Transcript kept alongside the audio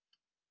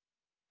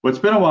Well, it's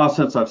been a while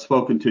since I've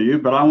spoken to you,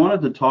 but I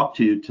wanted to talk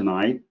to you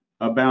tonight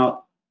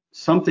about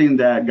something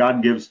that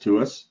God gives to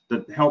us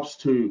that helps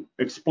to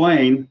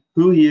explain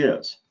who He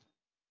is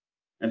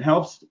and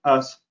helps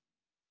us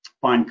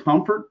find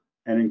comfort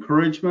and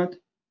encouragement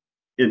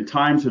in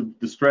times of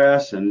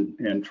distress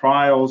and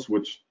trials,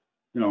 which,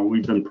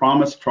 we've been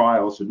promised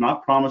trials. We're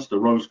not promised a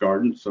rose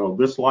garden. So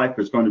this life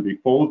is going to be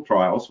full of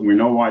trials, and we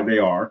know why they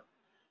are,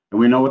 and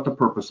we know what the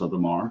purpose of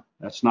them are.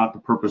 That's not the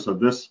purpose of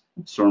this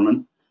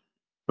sermon.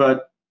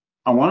 But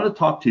I wanted to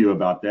talk to you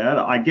about that.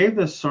 I gave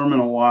this sermon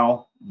a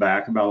while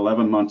back, about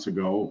 11 months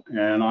ago,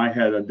 and I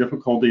had a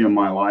difficulty in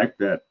my life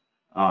that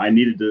I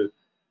needed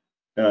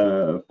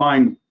to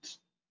find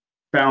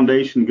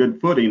foundation,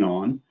 good footing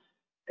on.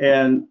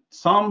 And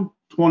Psalm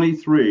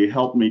 23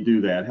 helped me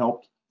do that,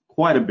 helped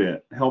quite a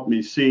bit, helped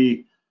me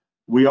see.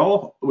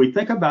 We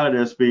think about it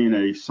as being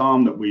a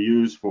psalm that we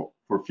use for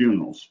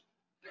funerals.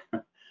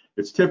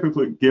 It's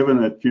typically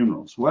given at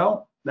funerals.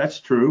 Well, that's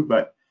true,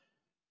 but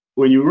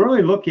when you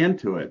really look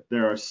into it,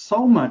 there is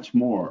so much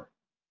more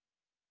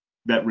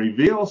that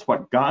reveals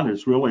what God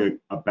is really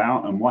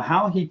about and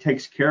how He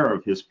takes care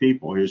of His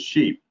people, His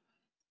sheep.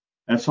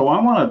 And so I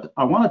want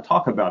to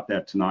talk about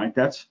that tonight.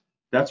 That's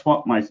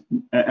what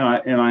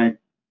I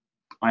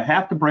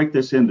have to break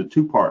this into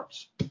two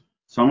parts.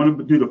 So I'm going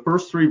to do the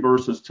first three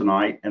verses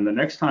tonight, and the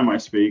next time I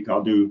speak,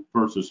 I'll do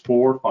verses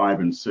 4, 5,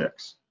 and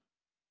 6.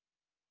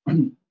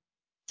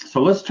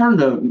 So let's turn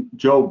to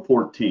Job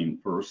 14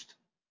 first.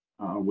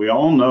 We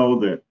all know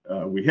that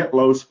we hit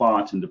low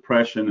spots in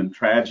depression and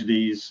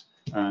tragedies.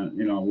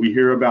 We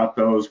hear about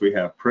those. We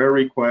have prayer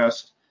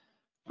requests,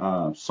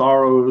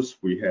 sorrows,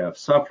 we have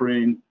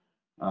suffering,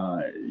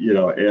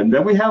 and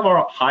then we have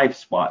our high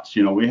spots.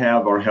 We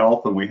have our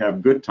health and we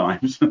have good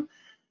times.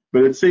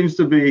 But it seems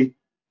to be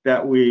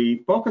that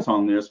we focus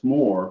on this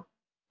more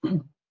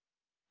in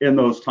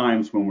those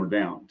times when we're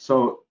down.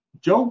 So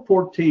Job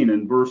 14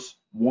 in verse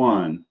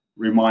 1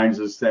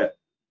 reminds us that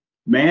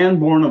man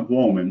born of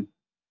woman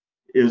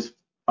is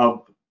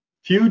of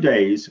few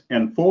days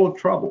and full of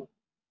trouble.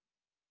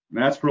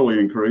 And that's really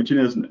encouraging,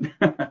 isn't it?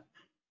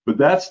 But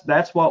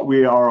that's what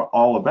we are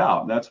all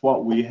about. That's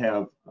what we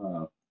have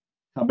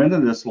come into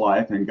this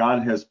life, and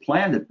God has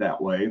planned it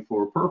that way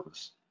for a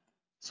purpose.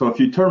 So if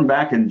you turn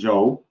back in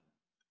Job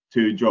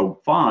to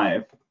Job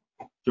 5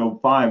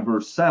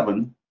 verse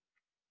 7,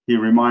 he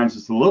reminds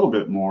us a little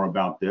bit more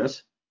about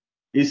this.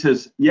 He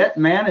says, "Yet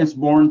man is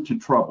born to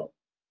trouble,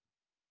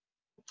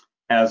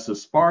 as the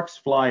sparks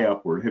fly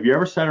upward." Have you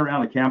ever sat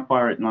around a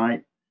campfire at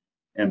night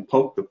and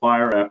poked the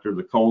fire after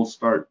the coals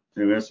start,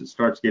 and as it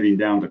starts getting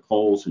down to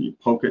coals, and you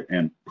poke it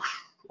and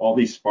all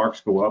these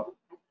sparks go up?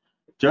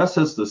 Just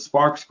as the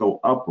sparks go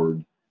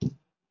upward,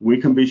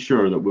 we can be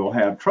sure that we'll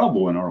have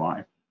trouble in our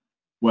life.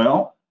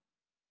 Well,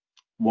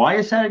 why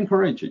is that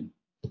encouraging?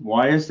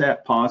 Why is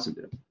that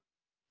positive?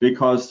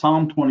 Because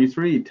Psalm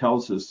 23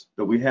 tells us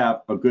that we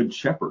have a good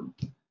shepherd.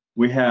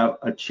 We have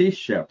a chief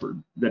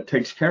shepherd that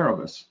takes care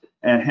of us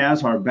and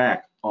has our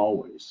back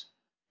always.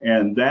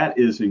 And that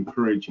is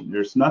encouraging.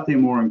 There's nothing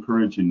more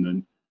encouraging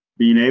than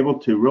being able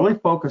to really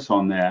focus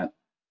on that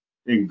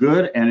in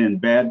good and in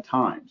bad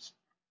times.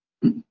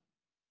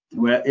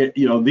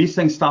 Well, these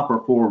things stop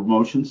our forward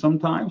motion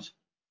sometimes,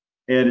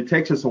 and it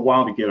takes us a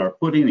while to get our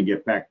footing and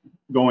get back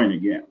going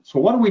again. So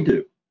what do we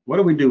do? What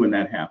do we do when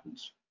that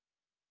happens?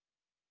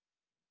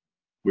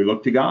 We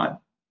look to God.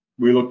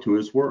 We look to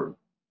His Word,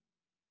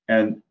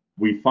 and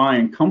we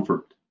find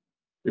comfort.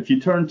 If you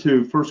turn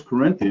to 2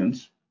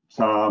 Corinthians,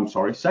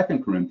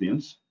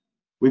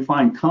 we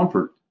find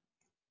comfort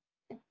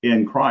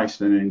in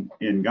Christ and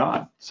in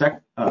God.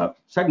 2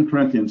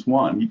 Corinthians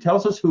 1, he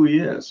tells us who He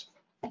is.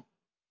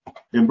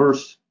 In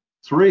verse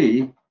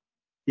 3,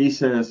 he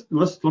says,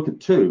 let's look at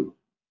 2.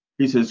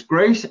 He says,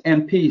 "Grace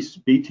and peace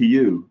be to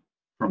you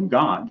from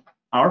God,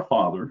 our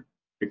Father."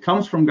 It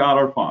comes from God,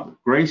 our Father.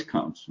 Grace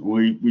comes.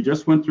 We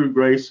just went through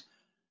grace.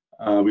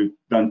 We've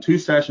done 2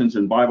 sessions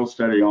in Bible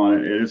study on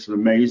it. It's an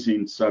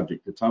amazing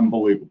subject. It's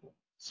unbelievable.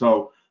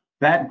 So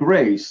that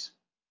grace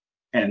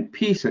and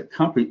peace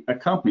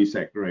accompanies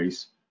that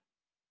grace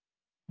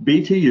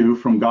be to you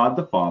from God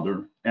the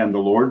Father and the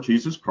Lord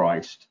Jesus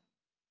Christ,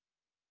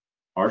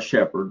 our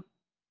shepherd.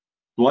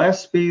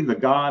 Blessed be the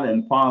God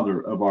and Father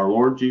of our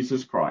Lord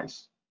Jesus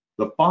Christ,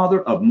 the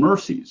Father of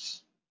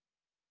mercies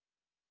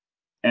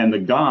and the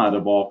God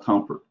of all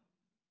comfort,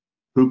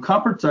 who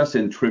comforts us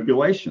in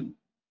tribulation,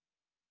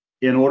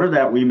 in order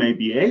that we may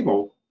be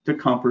able to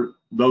comfort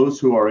those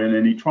who are in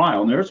any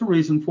trial. And there's a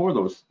reason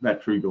for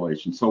that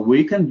tribulation. So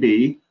we can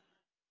be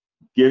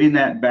giving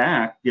that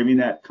back, giving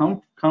that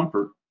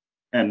comfort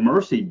and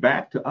mercy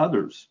back to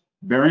others,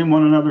 bearing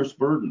one another's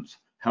burdens,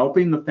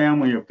 helping the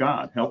family of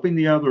God, helping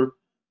the other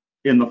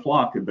in the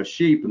flock, the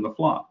sheep in the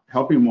flock,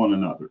 helping one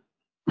another.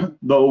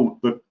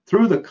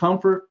 Through the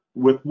comfort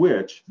with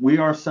which we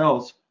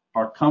ourselves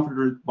are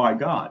comforted by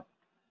God.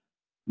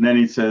 And then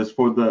he says,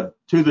 to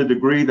the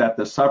degree that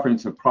the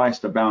sufferings of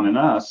Christ abound in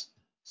us,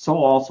 so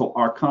also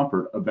our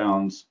comfort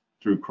abounds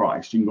through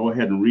Christ. You can go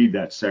ahead and read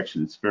that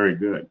section. It's very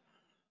good.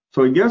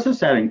 So he gives us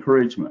that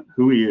encouragement,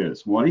 who he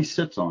is, what he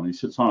sits on. He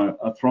sits on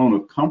a throne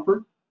of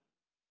comfort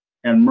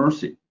and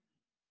mercy.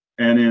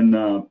 And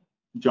in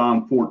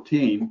John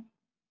 14,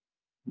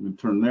 let me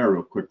turn there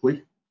real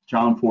quickly.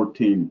 John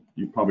 14,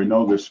 you probably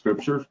know this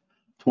scripture,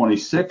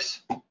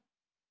 26.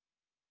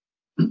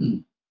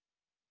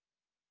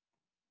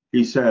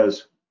 He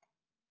says,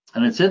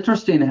 and it's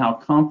interesting how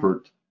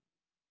comfort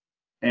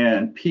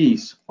and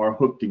peace are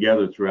hooked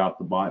together throughout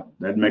the Bible.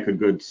 That'd make a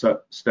good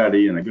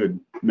study and a good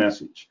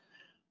message.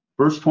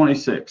 Verse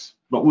 26,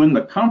 but when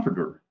the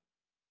Comforter,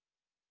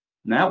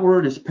 and that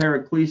word is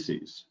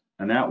Paraklesis,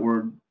 and that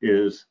word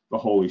is the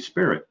Holy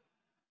Spirit,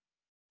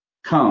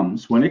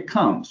 comes, when it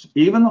comes,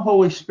 even the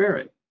Holy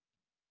Spirit,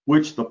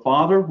 which the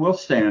Father will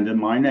send in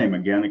my name.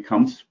 Again, it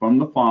comes from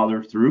the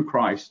Father through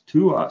Christ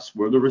to us.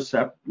 We're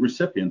the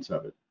recipients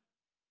of it.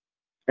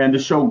 And to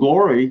show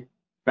glory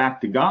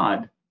back to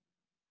God,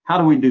 how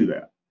do we do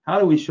that? How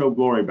do we show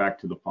glory back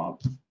to the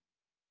Father?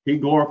 He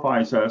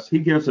glorifies us. He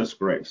gives us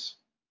grace.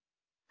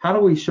 How do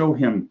we show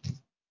him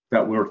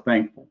that we're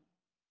thankful?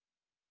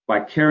 By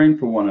caring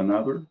for one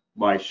another,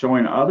 by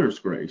showing others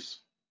grace,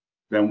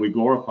 then we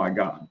glorify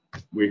God.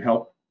 We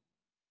help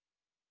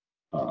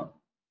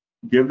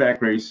give that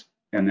grace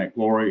and that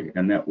glory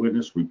and that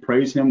witness. We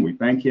praise him. We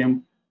thank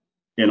him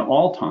in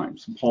all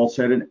times. And Paul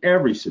said in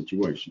every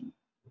situation,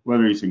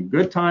 whether he's in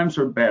good times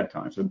or bad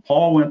times. And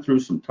Paul went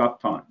through some tough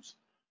times.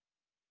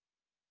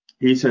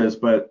 He says,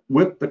 but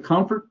with the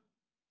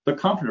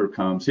Comforter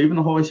comes, even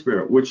the Holy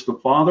Spirit, which the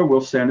Father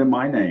will send in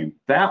my name.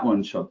 That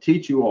one shall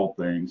teach you all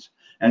things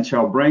and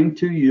shall bring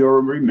to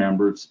your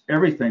remembrance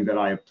everything that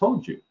I have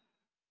told you.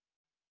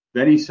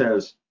 Then he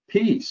says,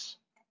 peace,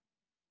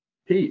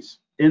 peace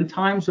in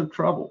times of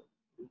trouble,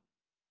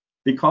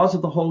 because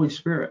of the Holy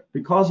Spirit,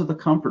 because of the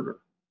Comforter.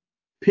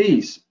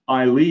 Peace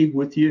I leave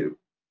with you.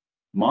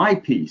 My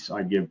peace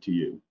I give to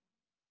you.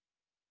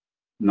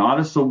 Not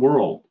as the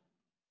world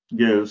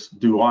gives,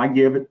 do I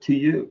give it to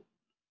you.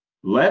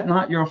 Let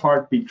not your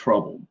heart be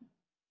troubled.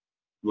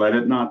 Let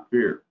it not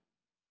fear.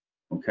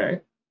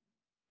 Okay?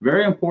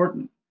 Very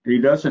important. He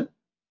doesn't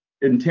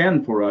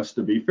intend for us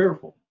to be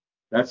fearful.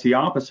 That's the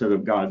opposite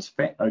of God's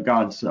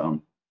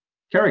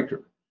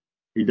character.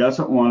 He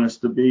doesn't want us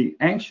to be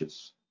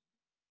anxious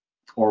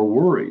or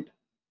worried.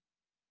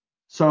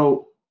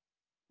 So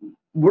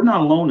we're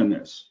not alone in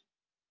this.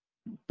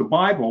 The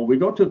Bible, we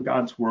go to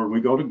God's word,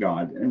 we go to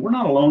God, and we're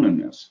not alone in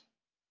this.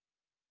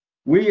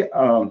 We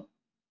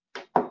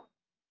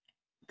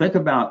think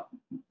about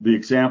the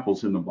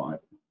examples in the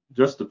Bible,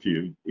 just a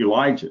few.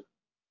 Elijah,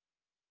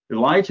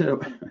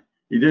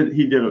 he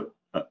did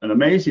an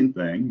amazing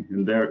thing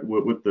in there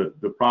with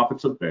the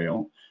prophets of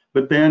Baal,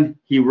 but then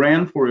he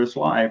ran for his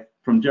life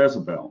from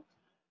Jezebel.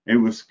 He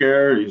was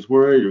scared, he was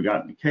worried, he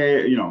got in the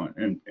cave,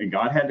 and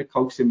God had to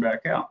coax him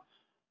back out.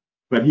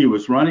 But he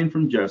was running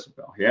from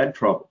Jezebel. He had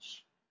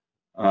troubles.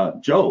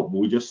 Job,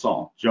 we just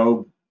saw.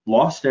 Job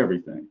lost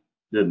everything,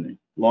 didn't he?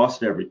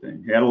 Lost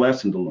everything. He had a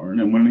lesson to learn.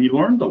 And when he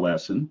learned the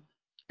lesson,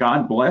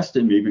 God blessed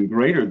him even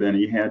greater than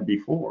he had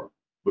before.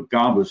 But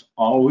God was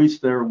always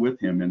there with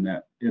him in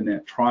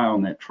that trial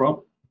and that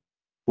trouble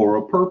for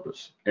a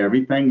purpose.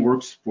 Everything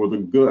works for the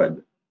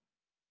good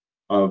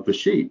of the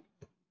sheep,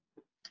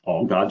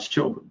 all God's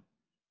children.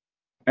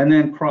 And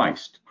then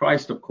Christ,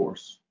 of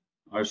course,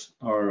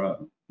 our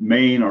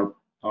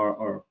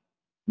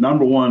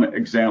number one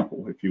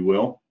example, if you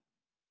will,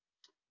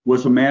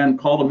 was a man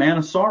called a man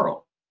of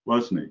sorrow,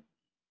 wasn't he?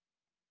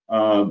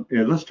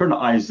 Let's turn to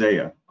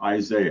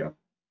Isaiah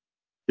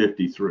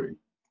 53.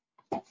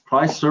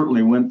 Christ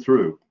certainly went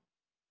through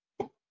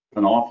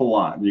an awful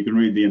lot. You can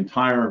read the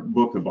entire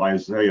book of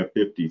Isaiah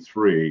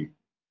 53,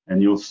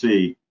 and you'll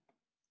see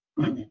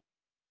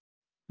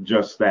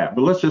just that.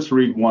 But let's just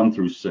read 1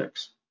 through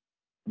 6.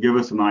 Give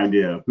us an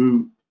idea of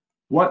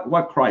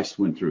what Christ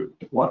went through,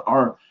 what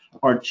our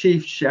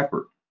chief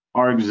shepherd,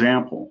 our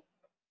example.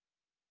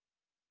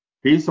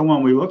 He's the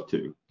one we look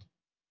to.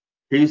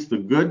 He's the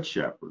good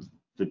shepherd,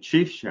 the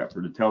chief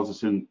shepherd. It tells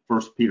us in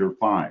 1 Peter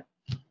 5.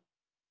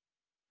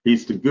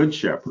 He's the good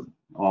shepherd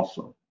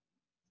also.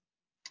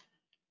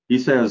 He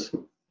says,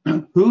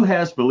 who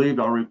has believed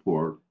our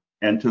report,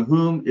 and to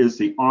whom is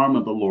the arm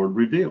of the Lord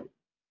revealed?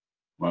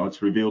 Well,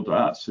 it's revealed to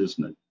us,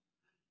 isn't it?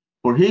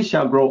 For he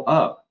shall grow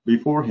up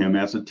before him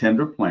as a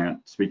tender plant,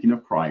 speaking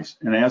of Christ,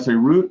 and as a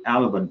root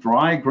out of a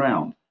dry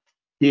ground.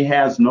 He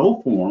has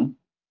no form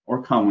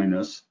or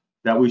comeliness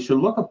that we should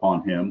look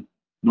upon him,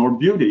 nor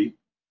beauty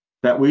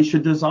that we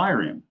should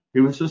desire him.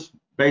 He was just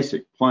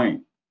basic,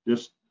 plain,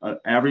 just an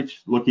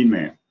average looking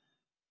man.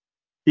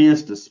 He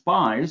is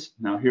despised,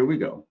 now here we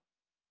go,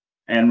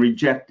 and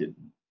rejected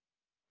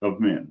of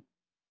men,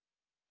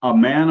 a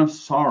man of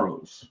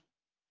sorrows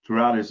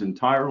throughout his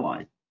entire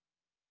life,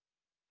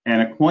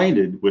 and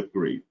acquainted with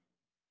grief.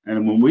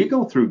 And when we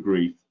go through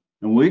grief,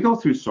 and we go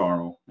through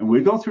sorrow, and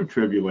we go through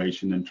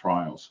tribulation and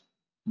trials,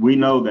 we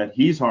know that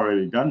he's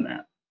already done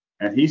that.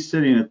 And he's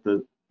sitting at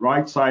the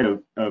right side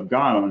of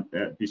God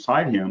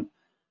beside him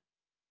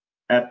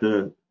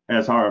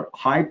as our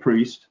high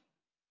priest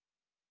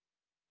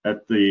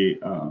at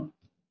the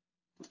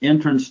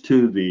entrance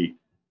to the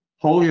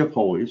Holy of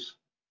Holies,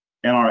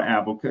 and our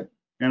advocate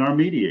and our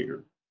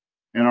mediator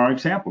and our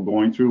example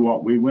going through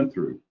what we went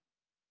through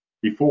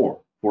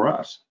before for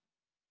us.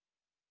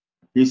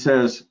 He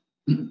says,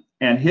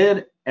 and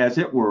hid as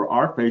it were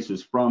our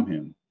faces from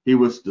him. He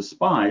was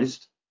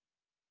despised,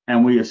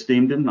 and we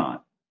esteemed him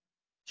not.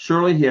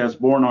 Surely he has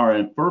borne our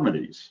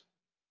infirmities,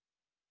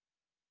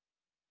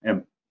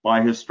 and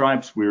by his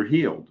stripes we're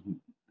healed.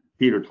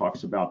 Peter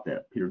talks about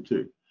that, Peter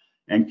 2.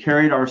 And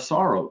carried our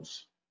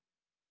sorrows.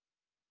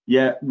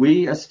 Yet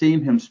we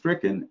esteem him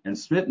stricken and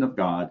smitten of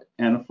God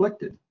and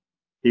afflicted.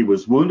 He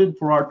was wounded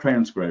for our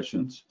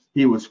transgressions.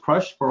 He was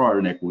crushed for our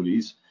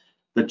iniquities.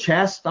 The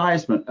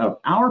chastisement of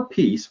our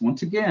peace,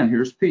 once again,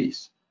 here's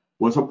peace,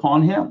 was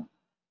upon him.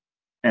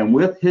 And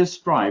with his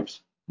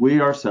stripes, we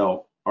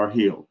ourselves are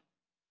healed.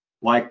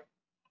 Like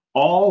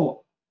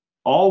all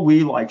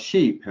we like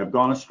sheep have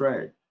gone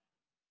astray.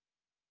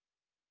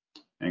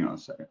 Hang on a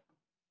second.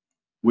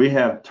 We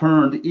have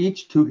turned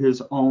each to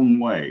his own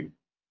way.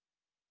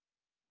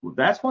 Well,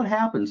 that's what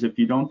happens if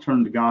you don't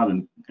turn to God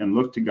and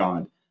look to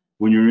God.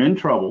 When you're in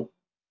trouble,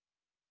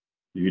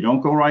 if you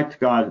don't go right to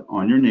God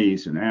on your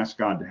knees and ask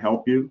God to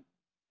help you,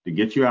 to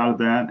get you out of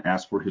that,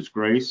 ask for his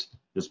grace,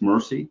 his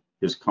mercy,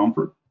 his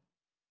comfort,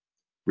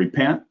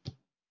 repent,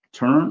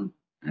 turn,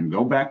 and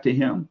go back to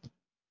him,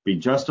 be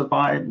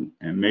justified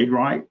and made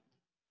right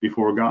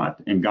before God,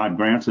 and God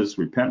grants us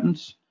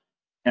repentance,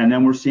 and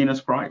then we're seen as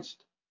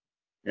Christ,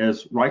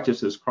 as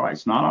righteous as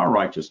Christ, not our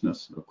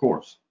righteousness, of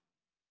course.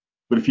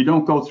 But if you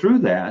don't go through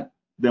that,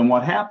 then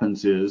what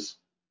happens is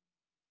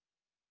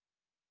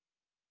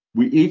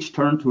we each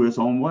turn to his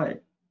own way.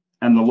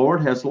 And the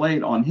Lord has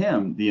laid on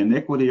him the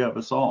iniquity of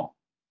us all.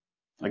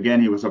 Again,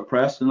 he was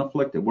oppressed and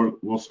afflicted.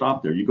 We'll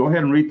stop there. You go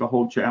ahead and read the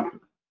whole chapter.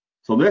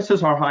 So this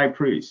is our high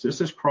priest.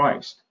 This is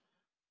Christ.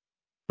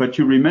 But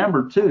you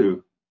remember,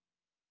 too,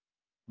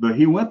 that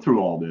he went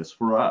through all this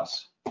for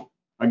us.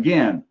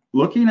 Again,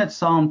 looking at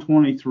Psalm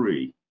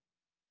 23,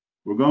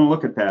 we're going to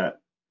look at that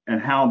and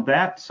how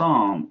that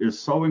psalm is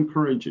so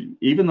encouraging,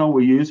 even though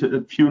we use it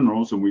at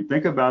funerals and we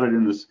think about it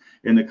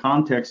in the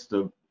context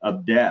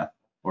of death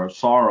or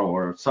sorrow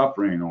or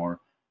suffering, or,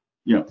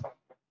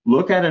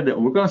 look at it.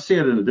 We're going to see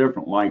it in a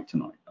different light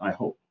tonight, I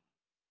hope.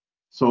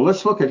 So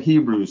let's look at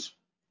Hebrews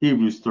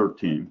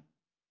 13,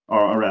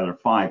 or rather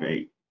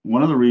 5:8.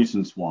 One of the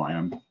reasons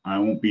why I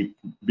won't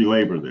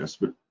belabor this,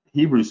 but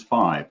Hebrews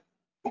 5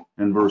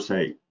 and verse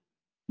 8.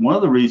 One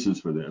of the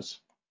reasons for this,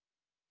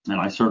 and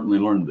I certainly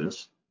learned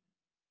this,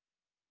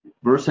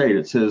 verse 8,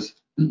 it says,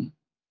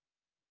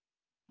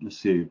 let's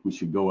see if we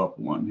should go up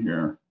one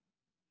here.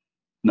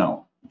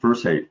 No,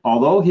 verse 8,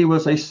 although he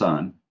was a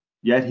son,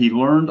 yet he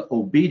learned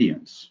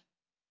obedience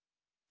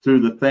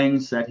through the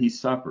things that he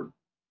suffered.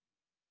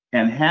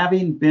 And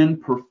having been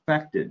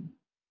perfected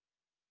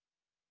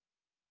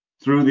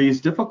through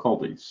these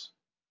difficulties,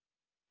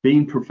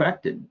 being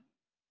perfected,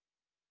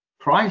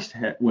 Christ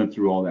went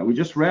through all that. We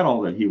just read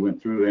all that he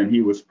went through, and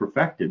he was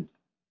perfected.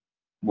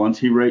 Once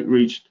he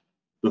reached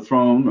the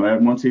throne,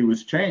 and once he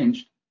was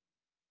changed,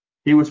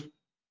 he was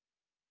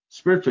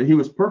spiritually, he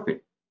was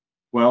perfect.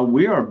 Well,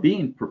 we are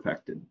being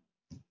perfected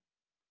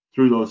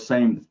through those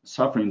same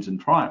sufferings and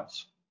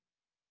trials.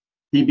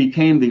 He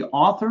became the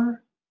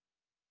author,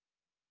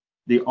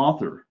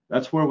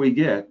 that's where we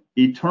get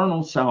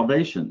eternal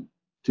salvation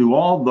to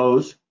all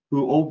those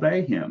who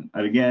obey him.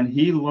 And again,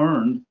 he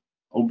learned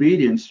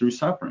obedience through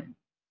suffering.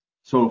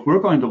 So if we're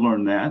going to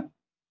learn that,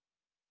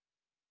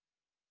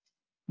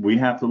 we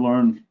have to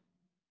learn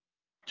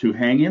to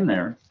hang in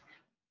there.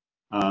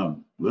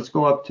 Let's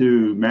go up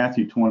to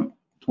Matthew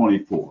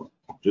 24.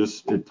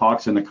 It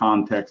talks in the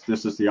context.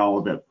 This is the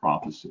Olivet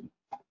prophecy.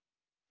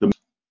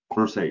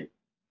 Verse 8.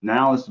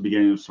 Now is the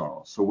beginning of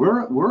sorrow. So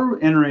we're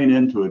entering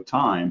into a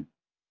time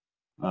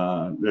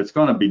that's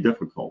going to be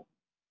difficult.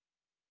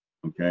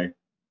 Okay.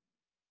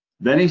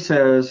 Then he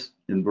says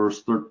in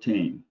verse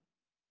 13,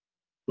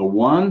 the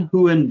one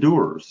who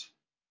endures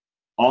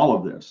all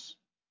of this,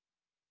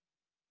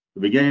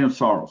 the beginning of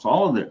sorrows,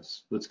 all of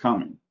this that's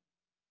coming,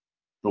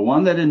 the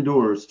one that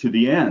endures to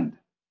the end,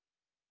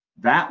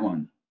 that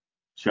one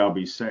shall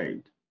be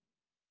saved.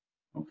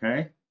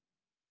 Okay?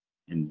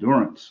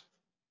 Endurance.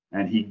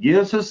 And he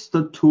gives us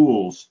the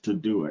tools to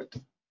do it.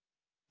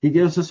 He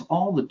gives us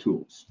all the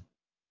tools,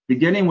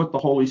 beginning with the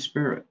Holy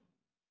Spirit,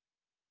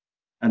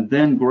 and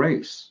then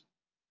grace,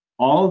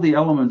 all the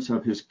elements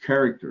of his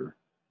character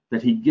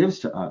that he gives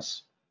to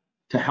us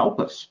to help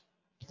us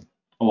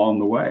along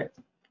the way.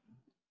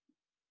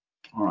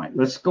 All right,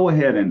 let's go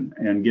ahead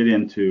and get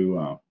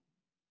into,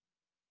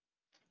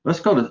 let's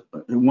go to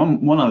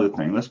one other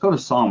thing. Let's go to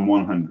Psalm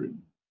 100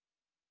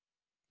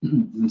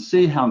 and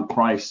see how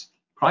Christ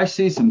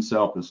sees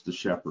himself as the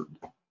shepherd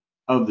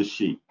of the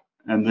sheep.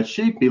 And the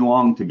sheep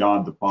belong to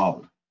God the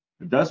Father.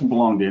 It doesn't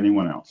belong to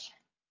anyone else.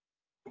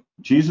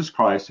 Jesus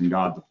Christ and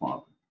God the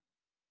Father.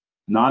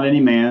 Not any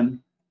man,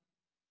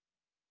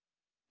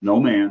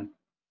 no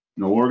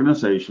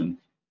organization.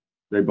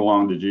 They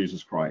belong to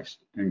Jesus Christ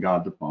and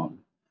God the Father.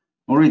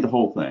 I'll read the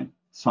whole thing.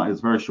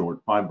 It's very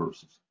short, 5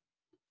 verses.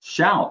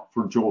 Shout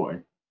for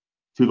joy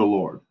to the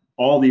Lord,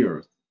 all the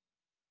earth.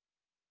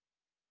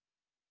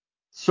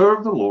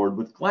 Serve the Lord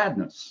with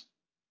gladness.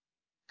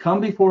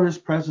 Come before his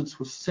presence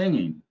with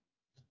singing.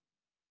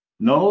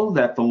 Know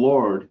that the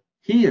Lord,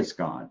 he is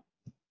God.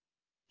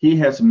 He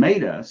has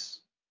made us,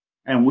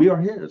 and we are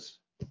his.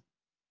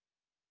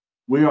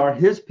 We are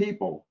his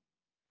people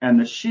and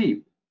the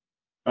sheep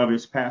of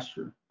his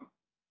pasture.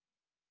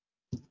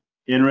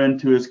 Enter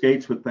into his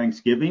gates with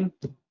thanksgiving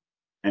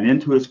and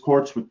into his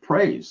courts with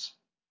praise.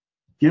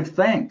 Give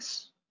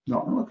thanks.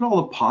 No, look at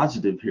all the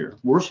positive here.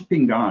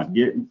 Worshiping God.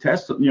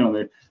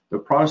 The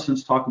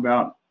Protestants talk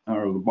about,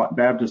 or the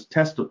Baptists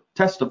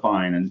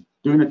testifying and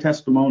doing a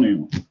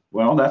testimonial.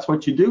 Well, that's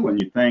what you do when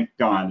you thank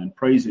God and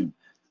praise him.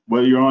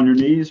 Whether you're on your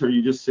knees or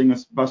you just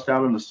bust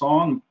out in a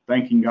song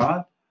thanking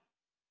God,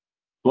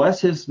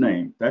 bless his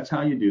name. That's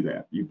how you do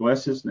that. You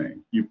bless his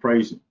name. You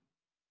praise him.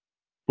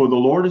 For the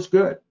Lord is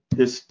good.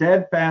 His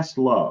steadfast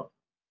love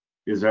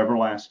is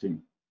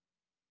everlasting.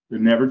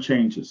 It never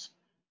changes.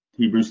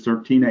 Hebrews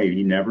 13:8,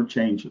 he never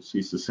changes.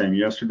 He's the same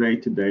yesterday,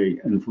 today,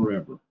 and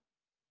forever.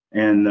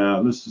 And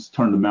let's just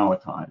turn to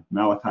Malachi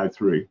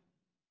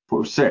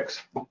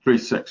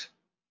 3:6.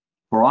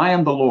 For I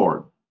am the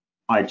Lord,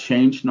 I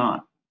change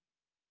not.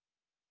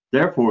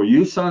 Therefore,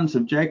 you sons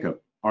of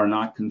Jacob are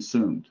not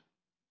consumed.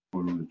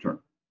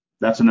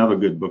 That's another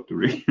good book to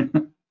read.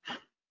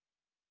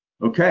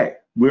 Okay,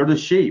 we're the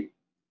sheep.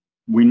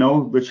 We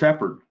know the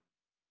shepherd.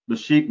 The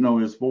sheep know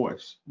his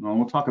voice. Now,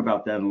 we'll talk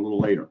about that a little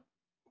later.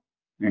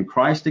 And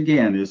Christ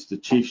again is the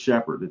chief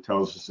shepherd. It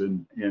tells us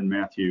in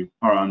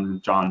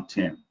John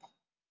 10.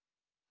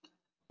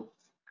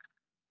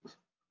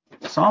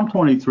 Psalm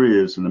 23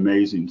 is an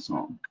amazing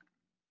psalm.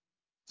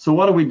 So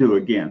what do we do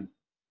again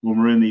when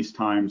we're in these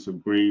times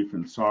of grief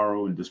and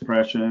sorrow and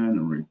depression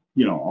and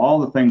all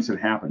the things that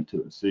happen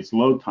to us, these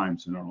low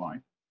times in our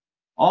life?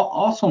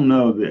 Also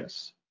know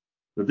this,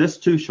 that this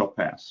too shall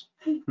pass.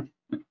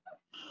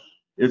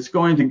 It's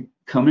going to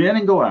come in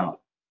and go out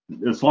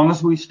as long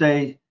as we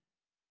stay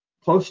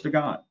close to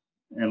God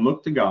and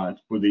look to God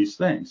for these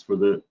things,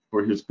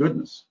 for his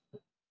goodness.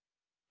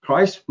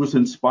 Christ was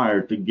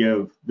inspired to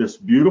give this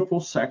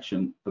beautiful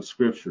section of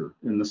scripture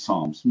in the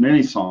Psalms,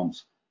 many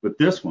Psalms, but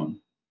this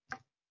one,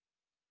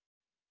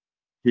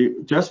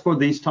 just for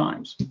these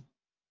times.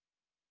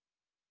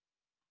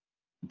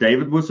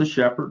 David was a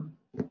shepherd.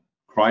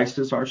 Christ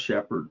is our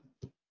shepherd.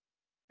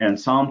 And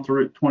Psalm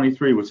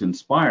 23 was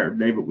inspired.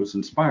 David was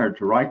inspired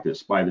to write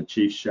this by the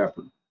chief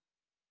shepherd.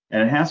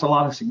 And it has a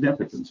lot of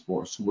significance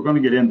for us. So we're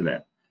going to get into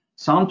that.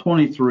 Psalm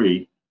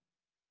 23,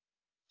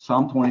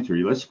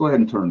 let's go ahead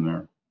and turn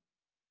there.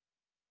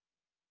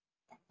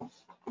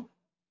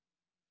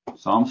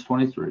 Psalms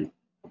 23.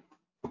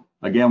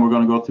 Again, we're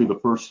going to go through the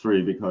first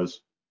three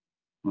because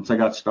once I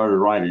got started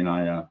writing,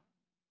 I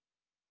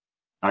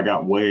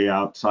got way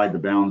outside the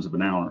bounds of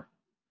an hour.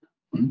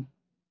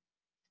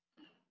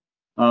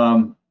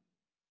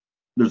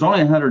 There's only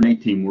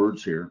 118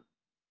 words here,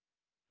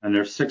 and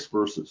there's 6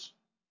 verses,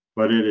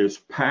 but it is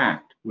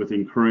packed with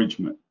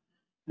encouragement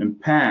and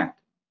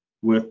packed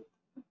with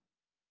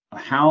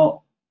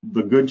how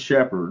the good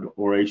shepherd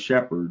or a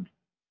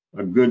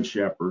good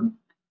shepherd,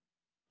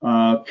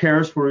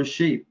 cares for his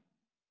sheep.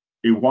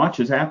 He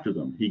watches after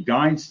them. He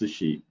guides the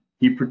sheep.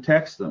 He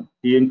protects them.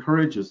 He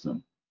encourages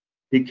them.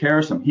 He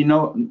cares them.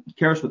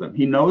 Cares for them.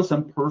 He knows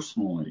them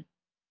personally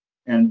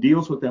and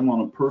deals with them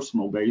on a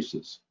personal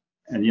basis.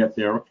 And yet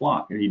they're a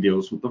flock, and he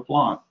deals with the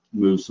flock,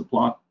 moves the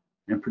flock,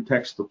 and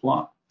protects the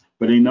flock.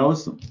 But he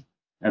knows them,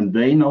 and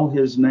they know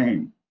his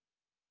name.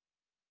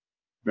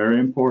 Very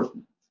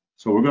important.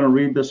 So we're going to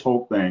read this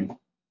whole thing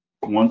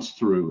once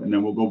through, and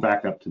then we'll go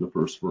back up to the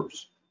first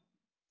verse.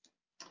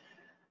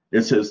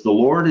 It says, the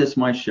Lord is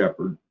my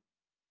shepherd.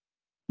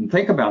 And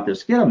think about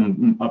this. Get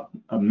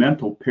a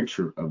mental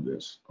picture of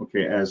this,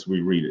 okay, as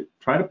we read it.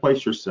 Try to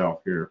place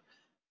yourself here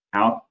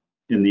out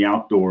in the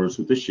outdoors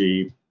with the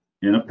sheep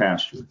in a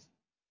pasture.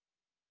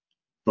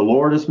 The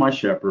Lord is my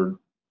shepherd,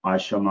 I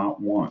shall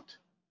not want.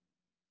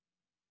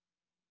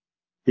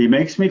 He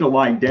makes me to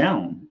lie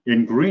down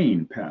in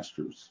green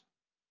pastures.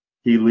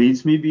 He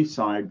leads me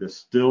beside the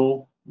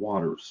still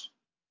waters.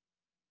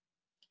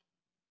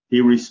 He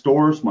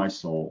restores my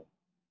soul.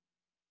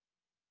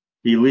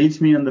 He leads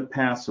me in the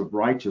paths of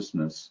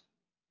righteousness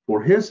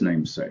for his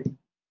name's sake.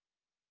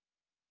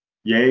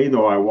 Yea,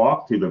 though I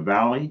walk through the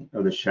valley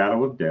of the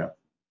shadow of death,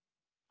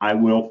 I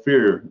will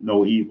fear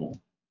no evil,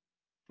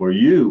 for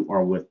you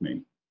are with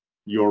me.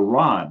 Your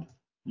rod,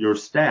 your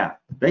staff,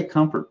 they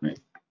comfort me.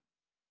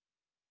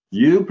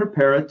 You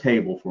prepare a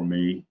table for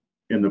me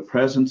in the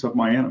presence of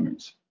my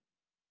enemies.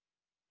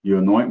 You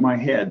anoint my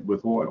head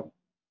with oil.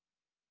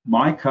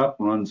 My cup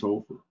runs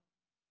over.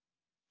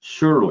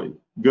 Surely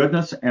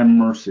goodness and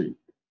mercy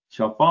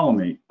shall follow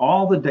me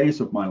all the days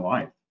of my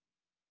life,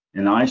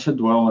 and I shall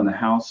dwell in the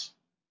house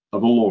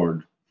of the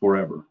Lord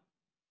forever.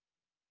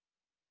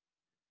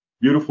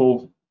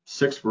 Beautiful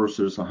 6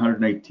 verses,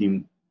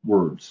 118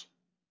 words.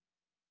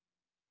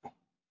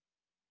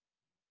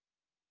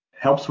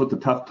 Helps with the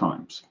tough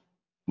times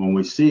when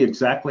we see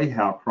exactly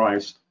how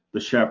Christ the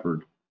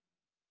shepherd,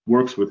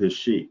 works with his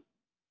sheep.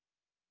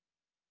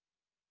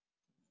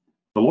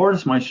 The Lord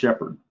is my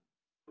shepherd.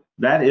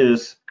 That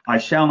is, I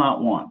shall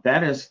not want.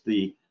 That is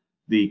the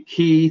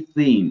key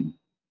theme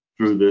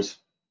through this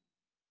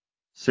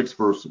 6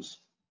 verses.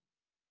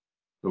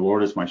 The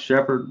Lord is my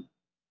shepherd.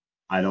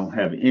 I don't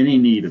have any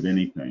need of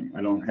anything.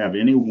 I don't have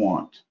any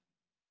want.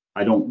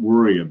 I don't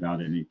worry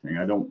about anything.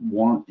 I don't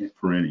want it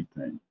for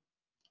anything.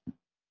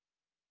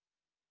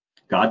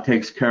 God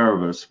takes care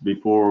of us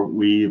before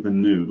we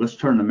even knew. Let's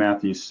turn to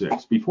Matthew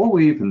 6. Before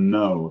we even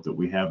know that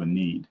we have a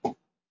need,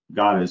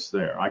 God is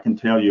there. I can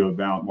tell you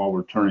about, while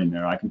we're turning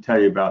there, I can tell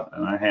you about,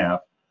 and I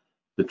have,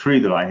 the tree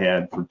that I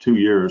had for 2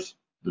 years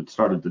that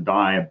started to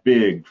die, a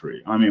big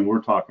tree. I mean,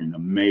 we're talking a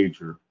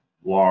major,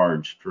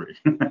 large tree,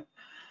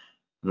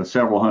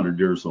 several hundred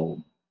years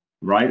old,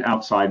 right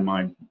outside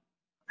my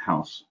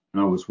house.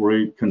 And I was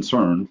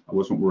concerned. I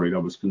wasn't worried. I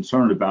was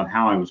concerned about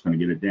how I was going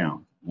to get it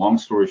down. Long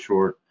story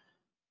short,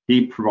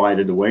 he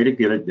provided a way to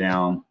get it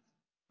down.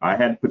 I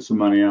had to put some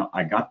money out.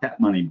 I got that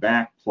money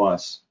back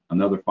plus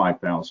another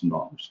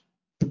 $5,000.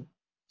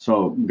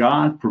 So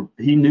God,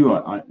 he knew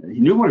what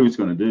he was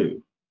going to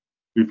do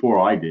before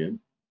I did.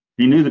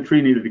 He knew the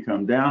tree needed to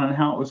come down and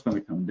how it was going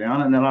to come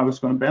down, and then I was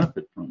going to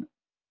benefit from it.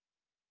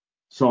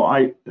 So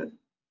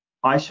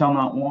I shall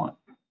not want.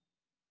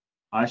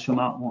 I shall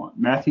not want.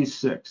 Matthew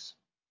 6,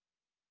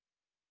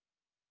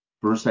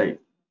 verse 8.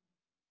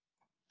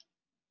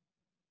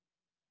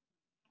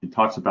 He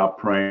talks about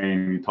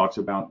praying. He talks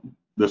about,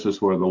 this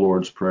is where the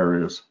Lord's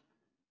Prayer is.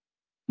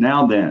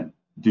 Now then,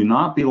 do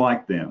not be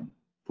like them,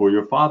 for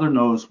your Father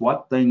knows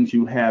what things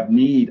you have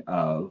need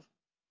of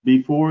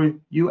before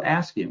you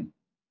ask him.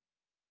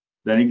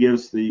 Then he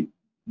gives the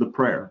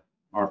prayer.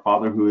 Our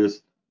Father who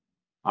is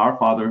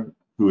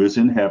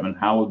in heaven,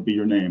 hallowed be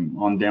your name,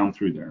 on down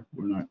through there.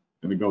 We're not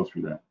going to go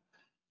through that.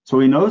 So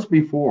he knows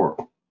before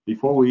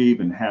we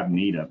even have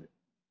need of it.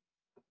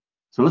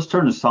 So let's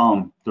turn to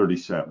Psalm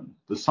 37.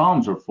 The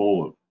Psalms are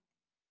full of,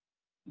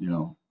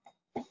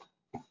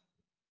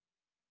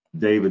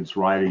 David's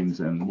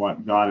writings and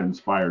what God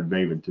inspired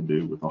David to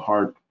do with a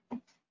heart,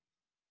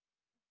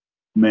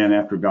 man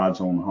after God's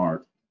own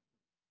heart.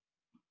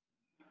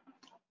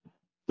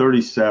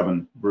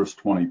 37, verse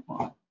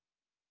 25.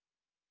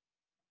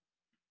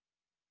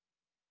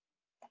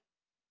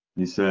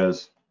 He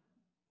says,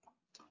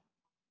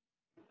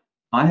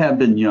 I have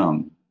been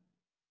young,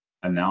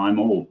 and now I'm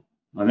old.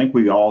 I think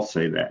we all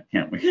say that,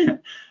 can't we?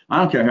 I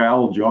don't care how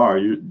old you are.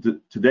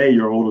 Today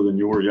you're older than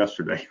you were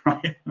yesterday,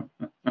 right?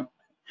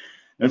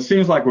 It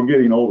seems like we're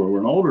getting older. We're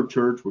an older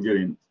church. We're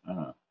getting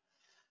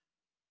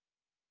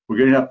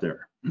up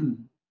there.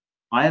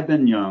 I have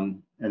been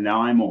young, and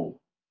now I'm old.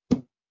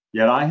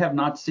 Yet I have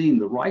not seen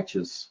the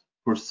righteous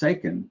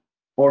forsaken,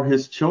 or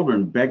his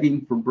children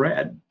begging for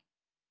bread.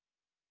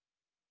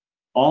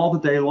 All the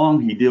day long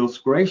he deals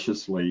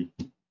graciously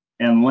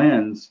and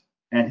lends,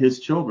 and his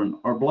children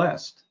are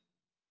blessed.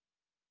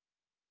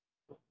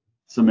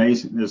 It's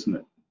amazing, isn't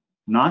it?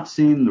 Not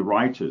seeing the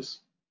righteous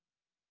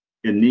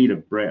in need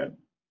of bread.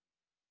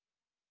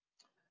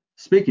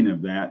 Speaking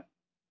of that,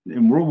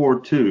 in World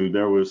War II,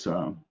 there was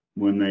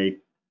when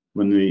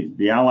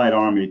the Allied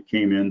army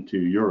came into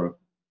Europe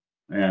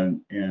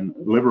and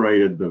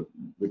liberated the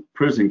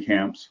prison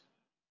camps,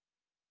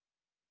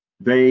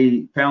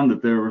 they found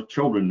that there were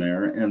children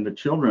there, and the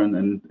children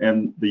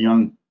and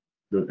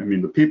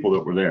the people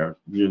that were there,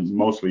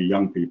 mostly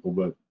young people,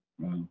 but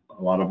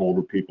a lot of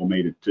older people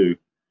made it too.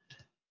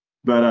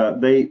 But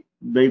they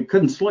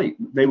couldn't sleep.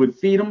 They would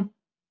feed them.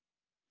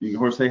 Of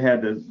course, they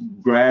had to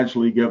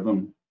gradually give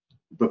them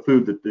the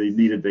food that they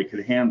needed, they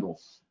could handle.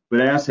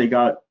 But as they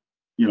got,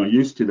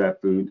 used to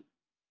that food,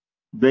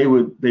 they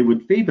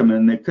would feed them,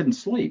 and they couldn't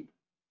sleep.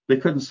 They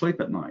couldn't sleep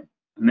at night,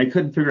 and they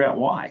couldn't figure out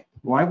why.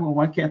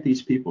 Why can't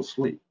these people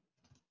sleep?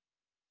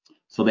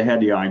 So they had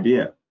the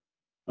idea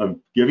of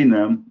giving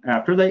them,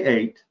 after they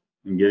ate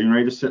and getting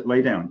ready to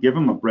lay down, give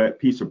them a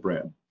piece of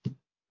bread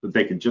that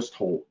they could just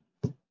hold,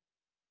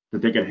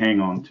 that they could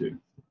hang on to,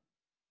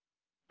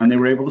 and they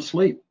were able to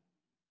sleep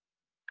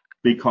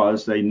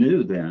because they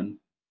knew then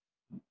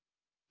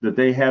that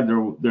they had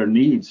their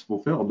needs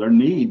fulfilled. Their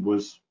need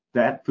was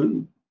that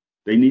food.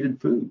 They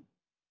needed food.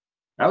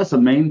 That was the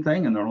main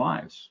thing in their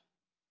lives: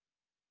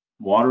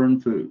 water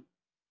and food.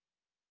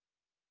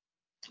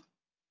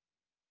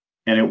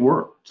 And it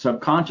worked.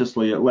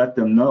 Subconsciously, it let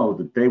them know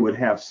that they would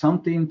have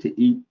something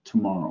to eat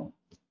tomorrow.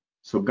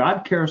 So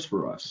God cares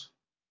for us.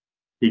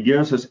 He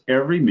gives us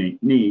every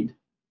need,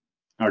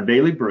 our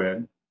daily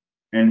bread,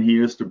 and he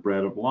is the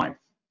bread of life.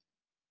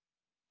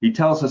 He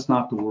tells us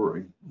not to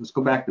worry. Let's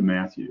go back to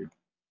Matthew,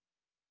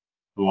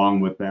 along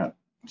with that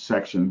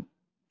section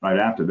right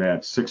after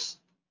that,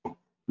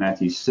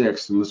 Matthew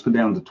 6, and let's go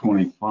down to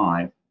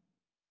 25.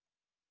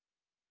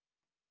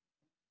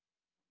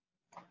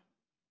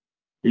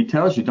 He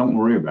tells you, don't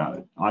worry about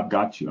it. I've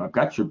got you. I've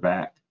got your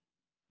back.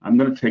 I'm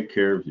going to take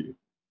care of you.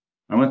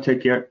 I'm going to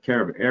take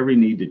care of every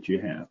need that you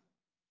have.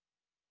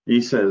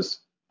 He says,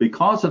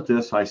 because of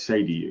this, I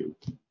say to you,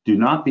 do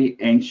not be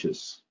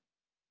anxious,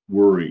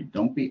 worried.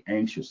 Don't be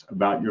anxious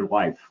about your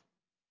life.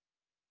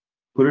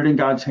 Put it in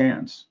God's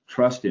hands.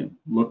 Trust him.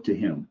 Look to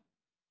him.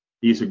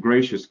 He's a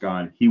gracious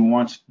God. He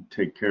wants to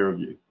take care of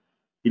you.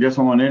 He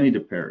doesn't want any to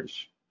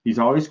perish. He's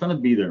always going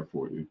to be there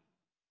for you.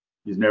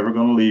 He's never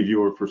going to leave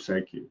you or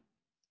forsake you.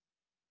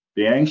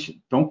 Be anxious.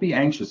 Don't be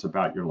anxious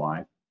about your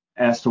life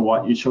as to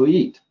what you shall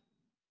eat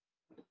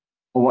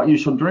or what you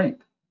shall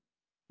drink,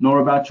 nor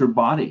about your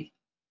body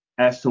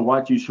as to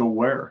what you shall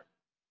wear.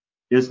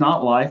 Is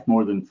not life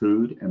more than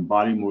food and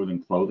body more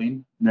than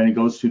clothing? And then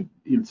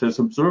it says,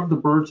 observe the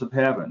birds of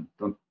heaven.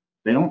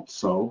 They don't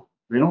sow,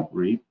 they don't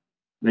reap,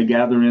 they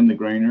gather in the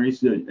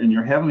granaries, and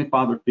your heavenly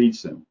Father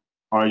feeds them.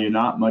 Are you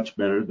not much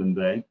better than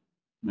they? And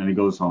then he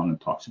goes on and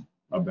talks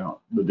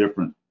about the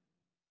different.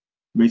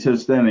 He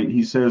says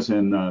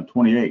in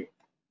 28,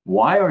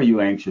 why are you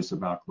anxious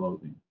about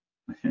clothing?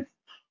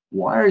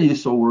 Why are you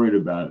so worried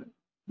about it?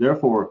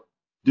 Therefore,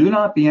 do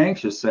not be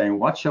anxious, saying,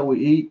 what shall we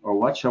eat, or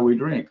what shall we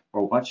drink,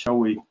 or what shall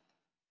we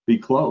be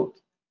clothed?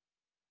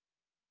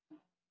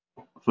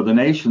 For the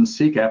nations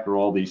seek after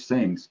all these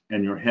things,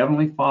 and your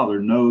heavenly Father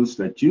knows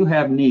that you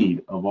have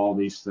need of all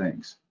these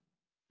things.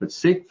 But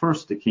seek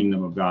first the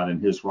kingdom of God and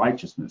his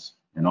righteousness,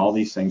 and all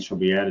these things shall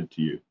be added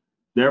to you.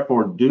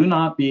 Therefore, do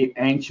not be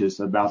anxious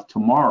about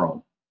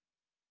tomorrow,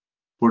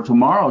 for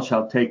tomorrow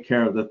shall take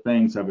care of the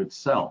things of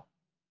itself.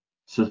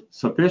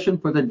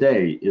 Sufficient for the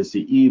day is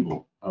the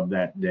evil of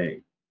that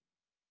day.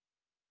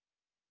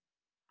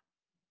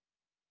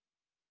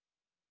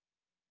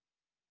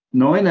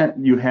 Knowing that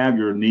you have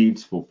your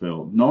needs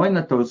fulfilled, knowing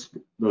that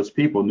those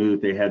people knew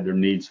that they had their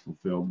needs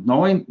fulfilled,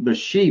 knowing the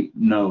sheep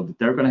know that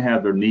they're going to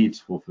have their needs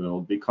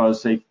fulfilled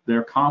because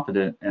they're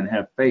confident and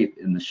have faith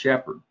in the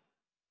shepherd,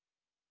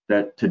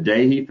 that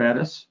today he fed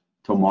us,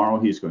 tomorrow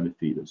he's going to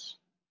feed us.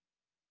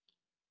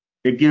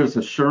 It gives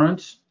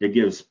assurance, it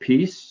gives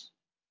peace,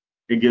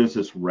 it gives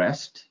us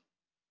rest.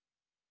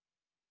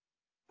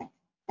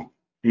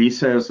 He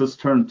says, let's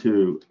turn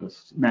to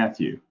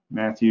Matthew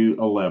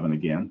 11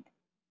 again.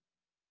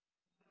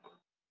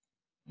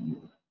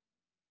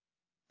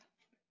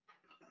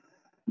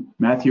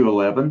 Matthew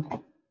 11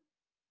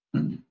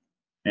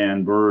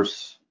 and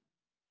verse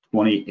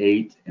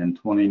 28 and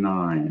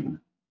 29.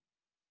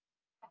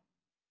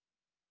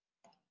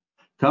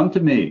 Come to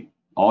me,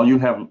 all you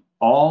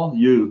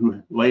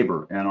who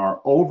labor and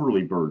are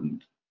overly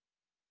burdened,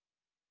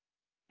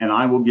 and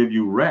I will give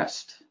you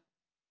rest.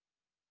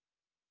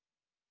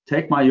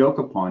 Take my yoke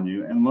upon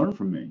you and learn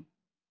from me,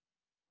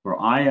 for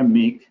I am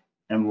meek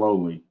and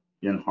lowly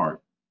in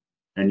heart,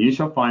 and you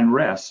shall find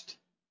rest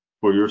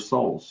for your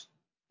souls.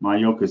 My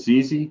yoke is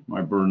easy,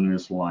 my burden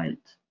is light.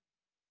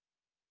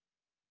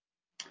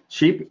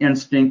 Sheep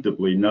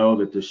instinctively know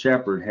that the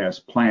shepherd has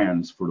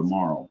plans for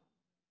tomorrow.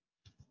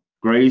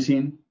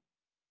 Grazing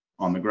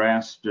on the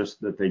grass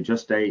that they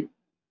just ate,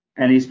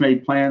 and he's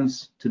made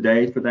plans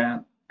today for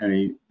that,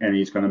 and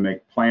he's going to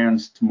make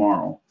plans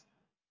tomorrow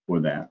for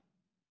that.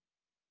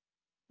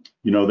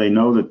 You know, they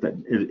know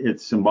that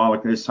it's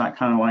symbolic. It's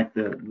kind of like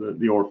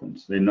the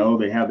orphans. They know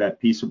they have that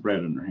piece of bread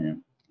in their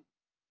hand,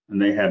 and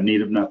they have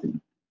need of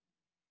nothing.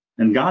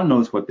 And God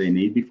knows what they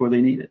need before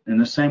they need it. In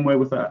the same way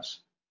with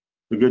us,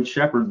 the Good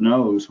Shepherd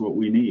knows what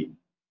we need.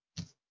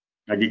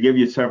 I could give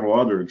you several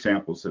other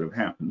examples that have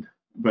happened,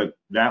 but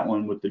that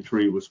one with the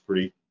tree was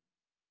pretty.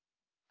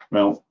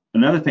 Well,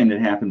 another thing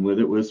that happened with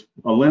it was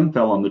a limb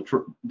fell on the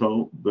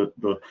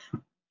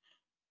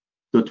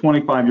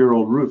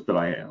 25-year-old roof that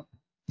I have,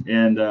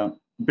 and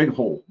big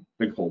hole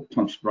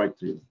punched right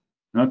through.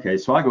 Okay,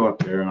 so I go up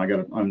there and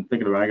I'm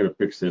thinking I got to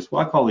fix this.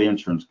 Well, I call the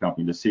insurance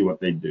company to see what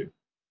they do,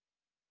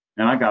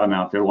 and I got them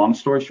out there. Long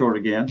story short,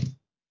 again,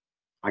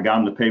 I got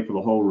them to pay for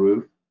the whole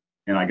roof,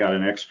 and I got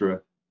an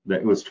extra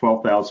that was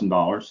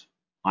 $12,000.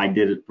 I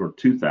did it for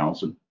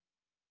 $2,000,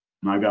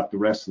 and I got the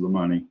rest of the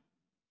money.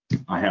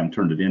 I haven't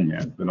turned it in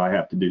yet, but I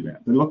have to do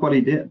that. But look what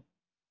he did,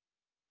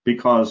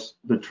 because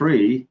the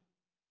tree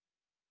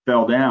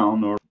fell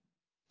down, or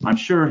I'm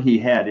sure he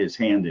had his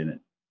hand in it,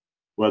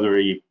 whether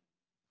he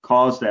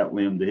caused that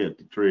limb to hit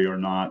the tree or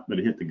not, but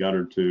it hit the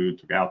gutter too,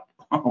 took out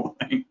the whole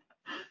thing.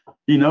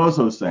 He knows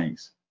those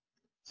things.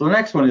 So the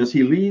next one is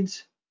he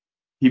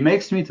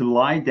makes me to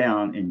lie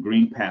down in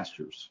green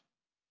pastures.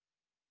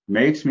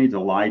 Makes me to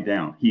lie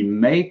down. He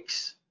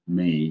makes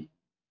me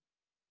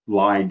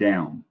lie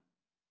down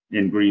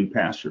in green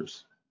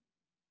pastures.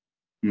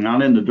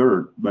 Not in the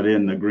dirt, but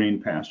in the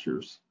green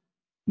pastures.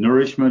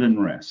 Nourishment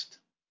and rest.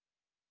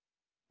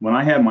 When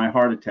I had my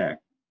heart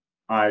attack,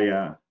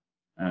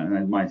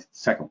 and my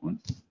second one,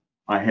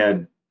 I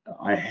had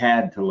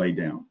to lay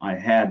down. I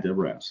had to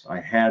rest. I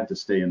had to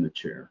stay in the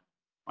chair.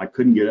 I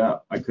couldn't get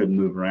up. I couldn't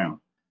move around.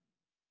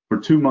 For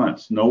 2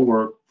 months, no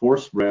work,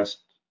 forced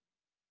rest.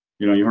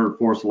 You know, you heard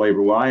forced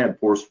labor. Well, I had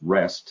forced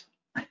rest.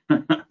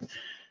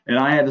 And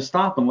I had to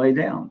stop and lay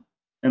down.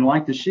 And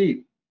like the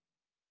sheep,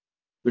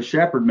 the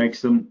shepherd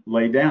makes them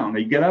lay down.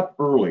 They get up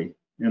early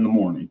in the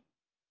morning.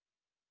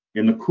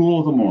 In the cool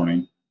of the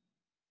morning,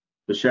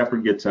 the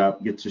shepherd gets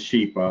up, gets the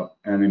sheep up,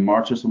 and then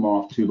marches them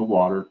off to the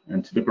water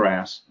and to the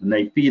grass, and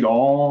they feed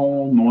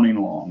all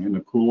morning long in the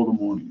cool of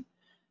the morning.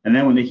 And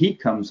then when the heat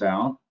comes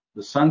out,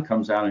 the sun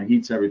comes out and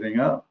heats everything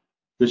up.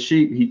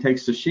 He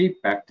takes the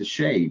sheep back to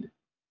shade,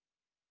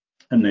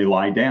 and they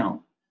lie down.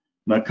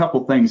 Now, a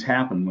couple things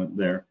happen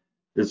there.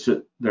 It's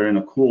that they're in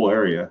a cool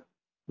area,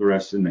 the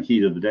rest in the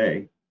heat of the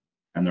day,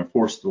 and they're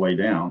forced to lay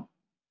down.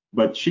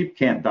 But sheep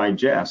can't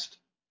digest.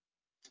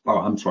 Oh,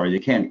 I'm sorry, they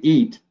can't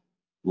eat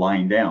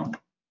lying down.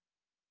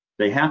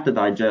 They have to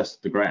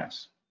digest the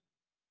grass.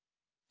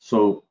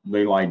 So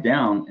they lie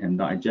down and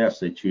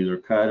digest. They chew their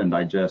cud and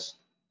digest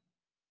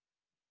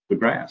the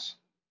grass.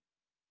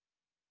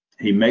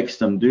 He makes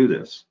them do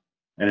this,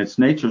 and it's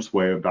nature's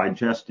way of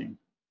digesting.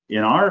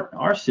 In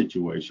our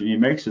situation, he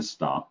makes us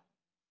stop.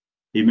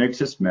 He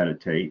makes us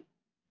meditate.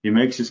 He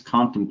makes us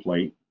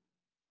contemplate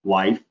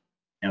life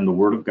and the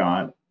Word of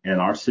God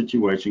and our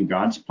situation,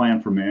 God's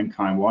plan for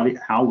mankind,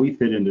 how we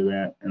fit into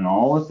that, and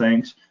all the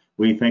things.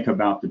 We think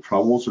about the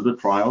troubles or the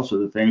trials or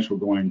the things we're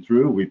going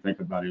through. We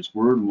think about His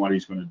Word and what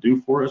He's going to do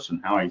for us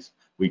and how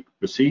we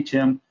beseech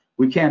Him.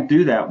 We can't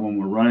do that when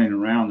we're running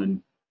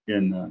around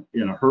in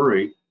a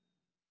hurry,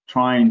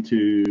 trying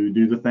to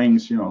do the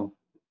things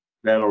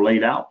that are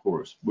laid out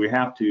for us. We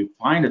have to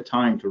find a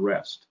time to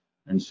rest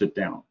and sit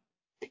down,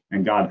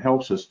 and God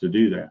helps us to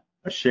do that.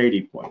 A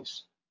shady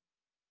place.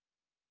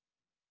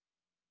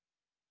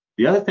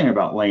 The other thing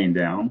about laying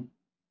down,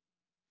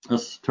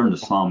 let's turn to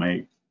Psalm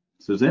 8.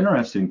 So the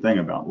interesting thing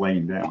about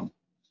laying down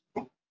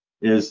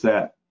is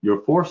that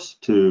you're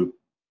forced to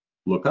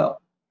look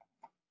up.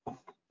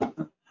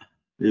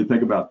 You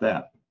think about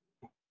that.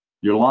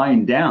 You're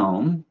lying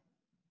down,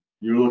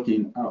 you're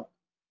looking up.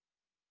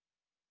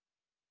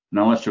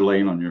 Now, unless you're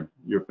laying on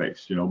your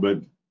face,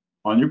 but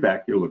on your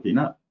back, you're looking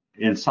up.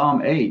 In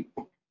Psalm 8,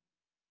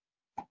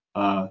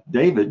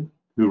 David,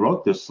 who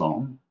wrote this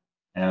psalm,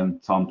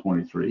 and Psalm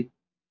 23,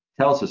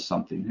 tells us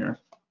something here.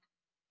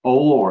 O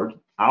Lord,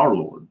 our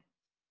Lord,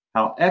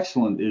 how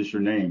excellent is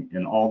your name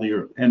in all the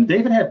earth. And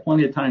David had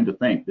plenty of time to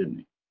think, didn't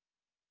he?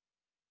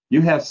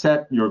 You have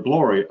set your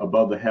glory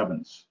above the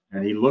heavens.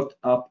 And he looked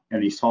up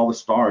and he saw the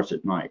stars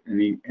at night.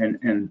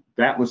 And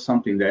that was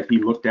something that he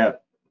looked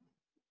at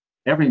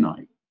every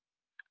night.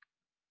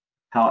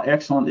 How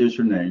excellent is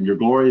your name. Your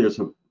glory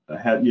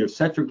you have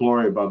set your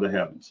glory above the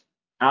heavens.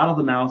 Out of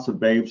the mouths of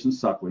babes and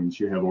sucklings,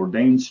 you have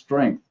ordained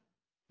strength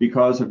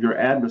because of your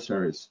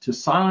adversaries, to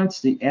silence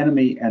the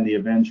enemy and the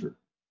avenger.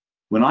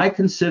 When I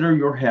consider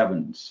your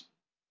heavens,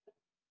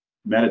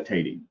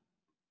 meditating,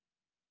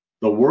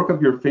 the work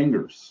of your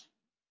fingers,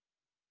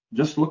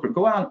 just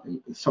go out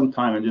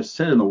sometime and just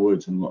sit in the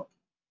woods and look.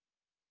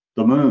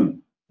 The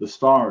moon, the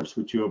stars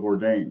which you have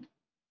ordained.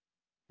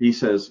 He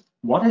says,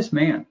 what is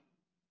man?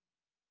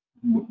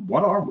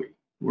 What are we?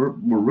 We're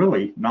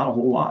really not a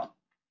whole lot.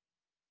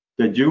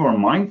 That you are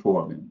mindful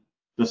of him.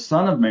 The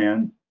Son of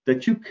Man,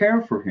 that you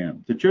care for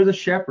him, that you're the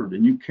shepherd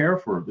and you care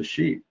for the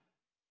sheep.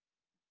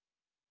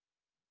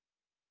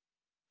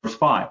 Verse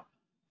 5,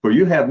 for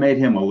you have made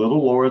him a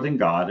little lower than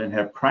God and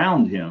have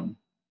crowned him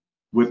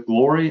with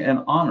glory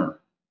and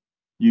honor.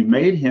 You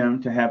made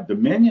him to have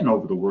dominion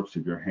over the works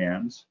of your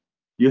hands.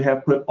 You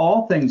have put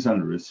all things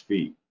under his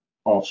feet,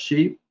 all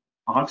sheep,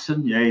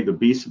 oxen, yea, the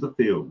beasts of the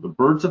field, the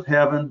birds of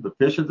heaven, the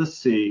fish of the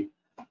sea,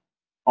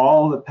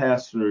 all that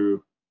pass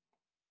through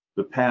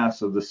the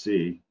paths of the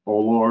sea. O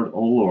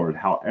Lord,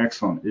 how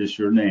excellent is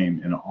your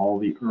name in all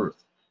the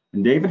earth.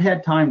 And David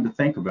had time to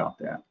think about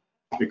that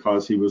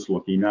because he was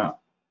looking up.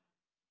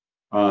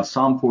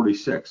 Psalm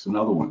 46,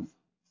 another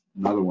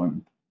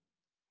one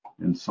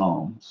in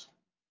Psalms.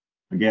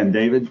 Again,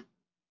 David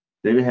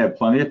had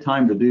plenty of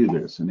time to do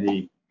this, and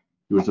he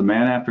was a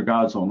man after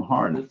God's own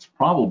heart. It's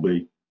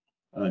probably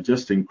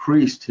just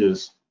increased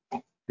his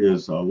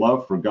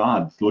love for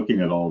God,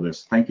 looking at all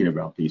this, thinking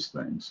about these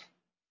things.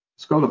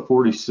 Let's go to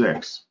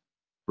 46,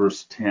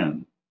 verse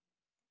 10.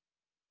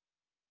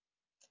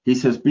 He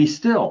says, be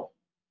still.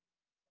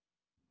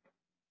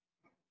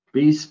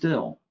 Be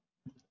still.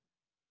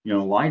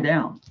 Lie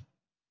down.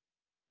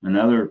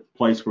 Another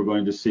place we're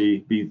going to see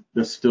be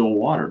the still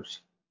waters.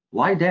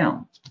 Lie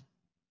down.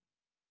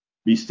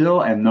 Be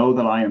still and know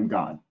that I am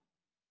God.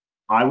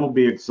 I will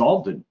be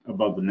exalted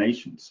above the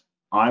nations.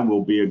 I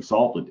will be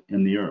exalted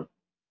in the earth.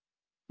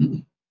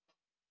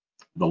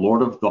 The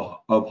Lord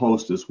of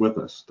hosts is with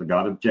us. The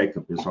God of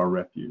Jacob is our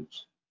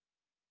refuge.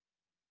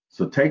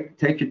 So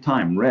take your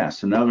time,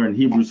 rest. Another in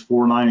Hebrews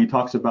 4:9, he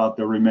talks about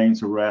there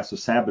remains a rest, a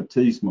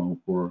sabbatismo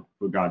for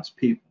God's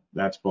people.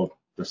 That's both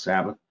the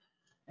Sabbath.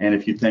 And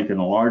if you think in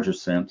a larger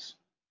sense,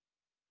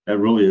 that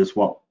really is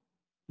what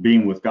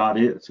being with God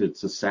is.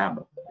 It's a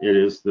Sabbath. It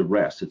is the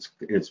rest.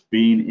 It's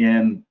being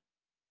in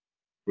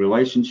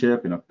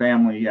relationship in a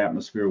family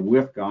atmosphere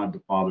with God the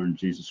Father and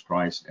Jesus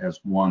Christ as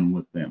one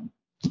with them.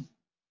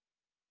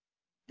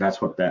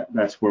 That's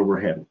where we're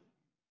headed.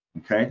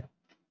 Okay?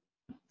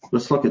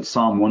 Let's look at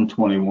Psalm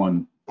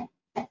 121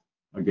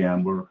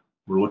 again. We're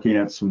looking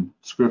at some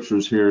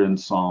scriptures here in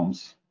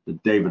Psalms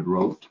that David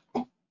wrote.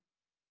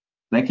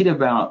 Thinking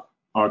about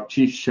our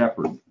chief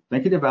shepherd,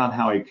 thinking about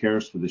how he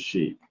cares for the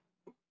sheep.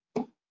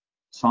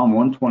 Psalm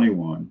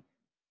 121,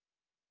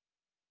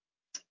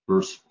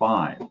 verse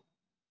 5.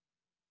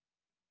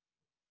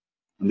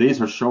 And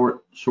these are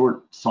short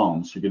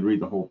psalms. You could read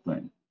the whole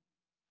thing.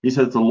 He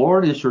says, the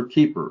Lord is your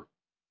keeper.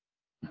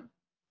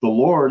 The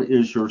Lord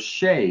is your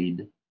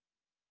shade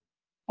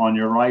on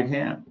your right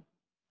hand.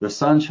 The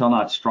sun shall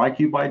not strike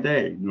you by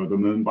day, nor the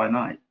moon by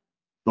night.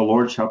 The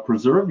Lord shall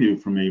preserve you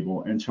from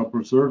evil and shall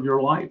preserve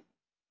your life.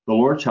 The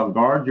Lord shall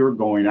guard your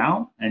going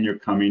out and your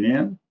coming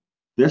in,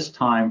 this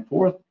time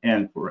forth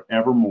and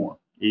forevermore,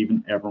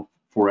 even ever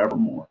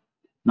forevermore.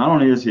 Not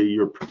only is he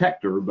your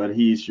protector, but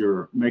he's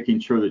your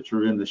making sure that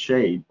you're in the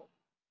shade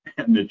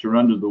and that you're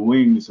under the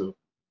wings of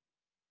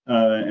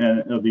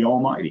the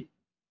Almighty,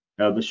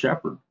 the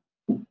Shepherd.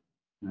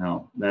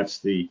 Now, that's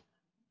the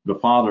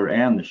Father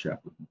and the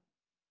Shepherd.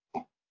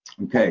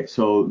 Okay,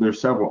 so there's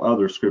several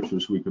other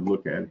scriptures we could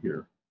look at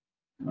here.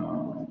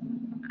 Let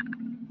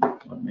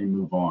me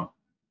move on.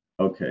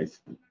 Okay,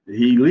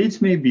 he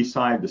leads me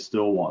beside the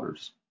still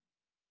waters.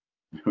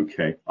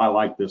 Okay, I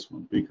like this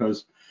one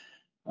because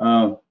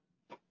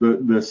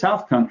the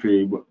South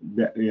Country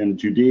in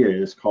Judea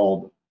is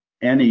called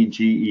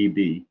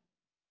Negeb.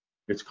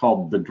 It's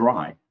called the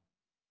dry.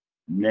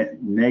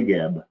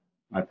 Negeb,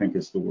 I think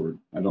is the word.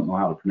 I don't know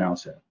how to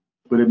pronounce that,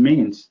 but it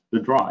means the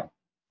dry.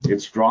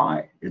 It's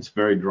dry. It's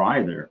very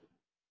dry there.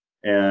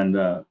 And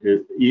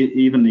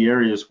even the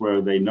areas where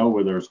they know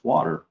where there's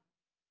water,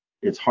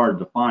 it's hard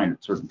to find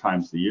at certain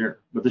times of the year.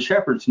 But the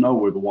shepherds know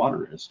where the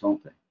water is,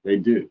 don't they? They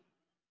do.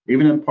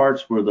 Even in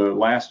parts where the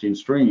lasting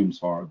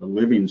streams are, the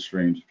living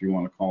streams, if you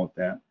want to call it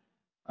that,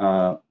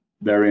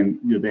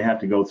 they have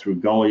to go through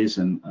gullies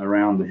and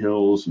around the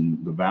hills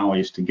and the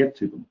valleys to get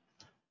to them.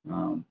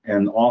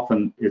 And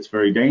often it's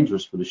very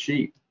dangerous for the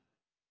sheep.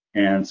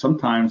 And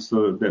sometimes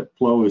that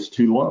flow is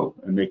too low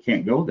and they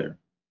can't go there.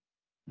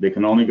 They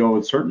can only go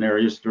in certain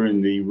areas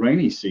during the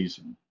rainy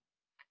season.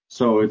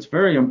 So it's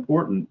very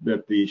important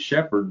that the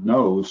shepherd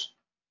knows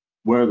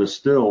where the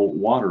still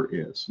water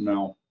is.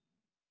 Now,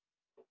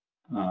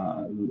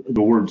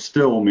 the word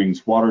still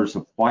means waters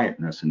of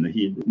quietness, and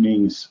he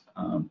means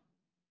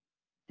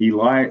he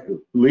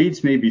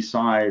leads me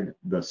beside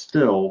the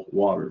still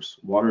waters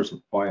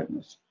of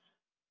quietness.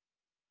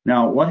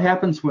 Now, what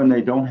happens when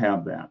they don't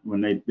have that?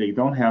 When they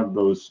don't have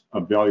those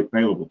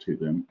available to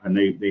them, and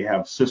they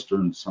have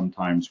cisterns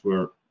sometimes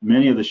where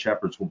many of the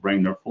shepherds will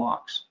bring their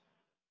flocks,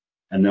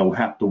 and they'll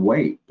have to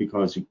wait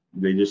because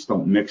they just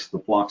don't mix the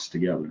flocks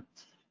together.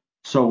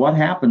 So what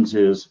happens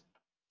is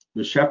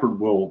the shepherd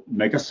will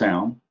make a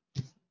sound.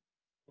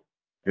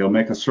 He'll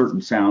make a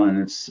certain sound, and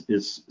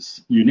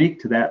it's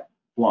unique to that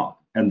flock,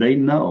 and they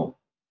know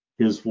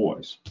his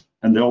voice,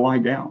 and they'll lie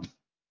down.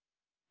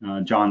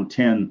 John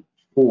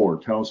 10:4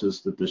 tells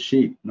us that the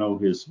sheep know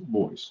his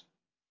voice.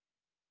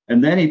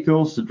 And then he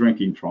fills the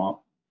drinking trough,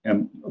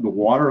 and the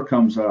water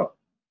comes up,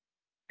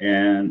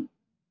 and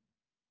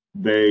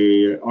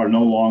they are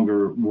no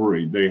longer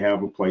worried. They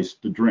have a place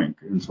to drink,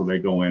 and so they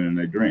go in and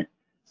they drink.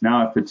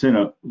 Now, if it's in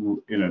a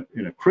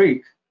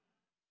creek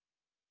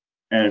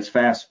and it's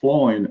fast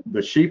flowing,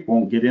 the sheep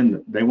won't get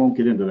in. They won't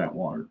get into that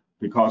water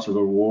because of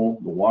the wool.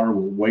 The water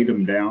will weight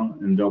them down,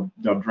 and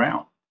they'll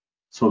drown.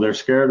 So they're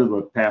scared of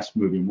the fast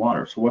moving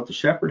water. So what the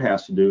shepherd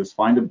has to do is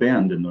find a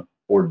bend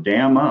or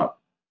dam up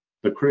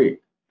the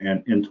creek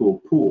and into a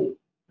pool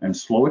and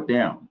slow it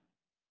down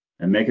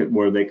and make it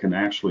where they can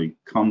actually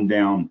come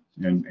down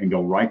and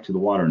go right to the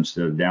water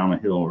instead of down a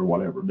hill or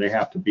whatever. They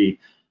have to be,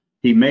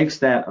 he makes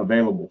that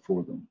available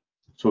for them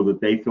so that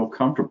they feel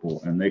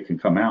comfortable and they can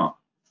come out.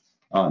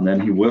 And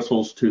then he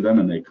whistles to them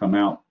and they come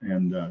out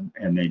and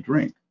they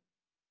drink.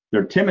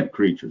 They're timid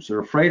creatures. They're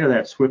afraid of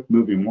that swift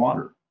moving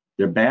water.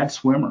 They're bad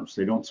swimmers.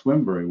 They don't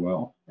swim very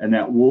well, and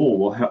that wool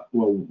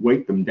will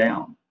weight them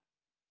down.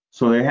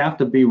 So they have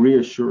to be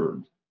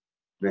reassured.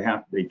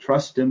 They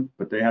trust him,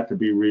 but they have to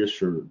be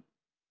reassured.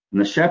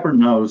 And the shepherd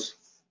knows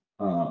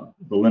the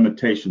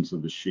limitations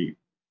of the sheep,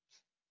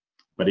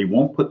 but he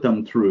won't put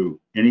them through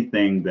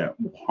anything that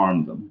will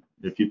harm them.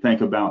 If you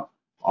think about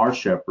our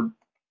shepherd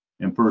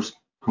in 1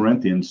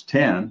 Corinthians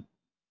 10,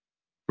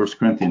 verse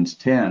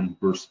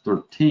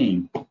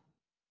 13,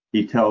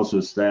 he tells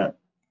us that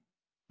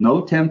no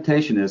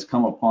temptation has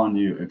come upon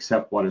you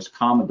except what is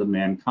common to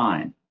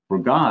mankind. For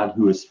God,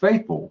 who is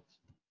faithful,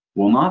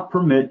 will not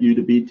permit you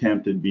to be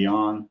tempted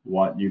beyond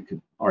what you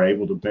are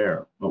able to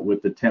bear. But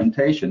with the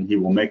temptation, he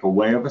will make a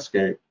way of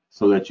escape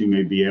so that you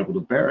may be able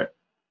to bear it.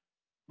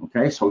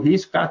 Okay, so he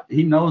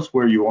knows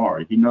where you are.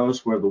 He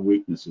knows where the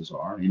weaknesses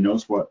are. He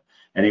knows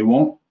and he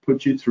won't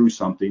put you through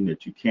something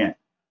that you can't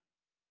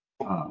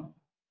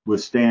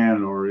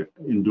withstand or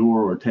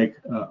endure or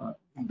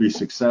be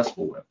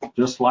successful with,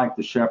 just like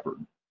the shepherd.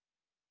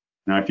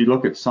 Now, if you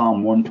look at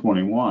Psalm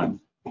 121,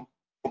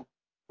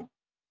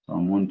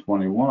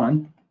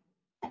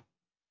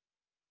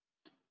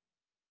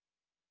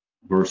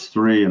 verse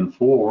 3 and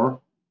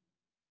 4,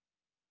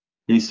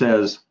 he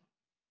says,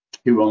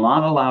 he will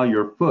not allow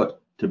your foot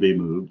to be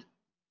moved.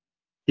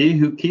 He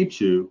who keeps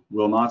you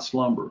will not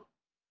slumber.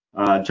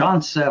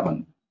 John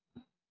 7,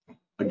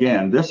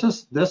 again, this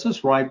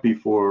is right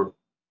before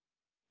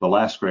the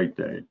last great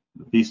day,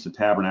 the Feast of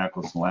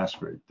Tabernacles, the last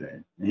great day.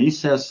 And he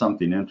says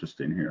something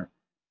interesting here.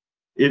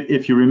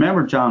 If you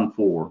remember John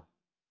 4,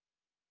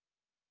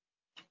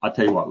 I'll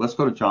tell you what, let's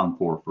go to John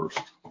 4 first.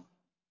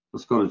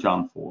 Let's go to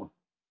John 4.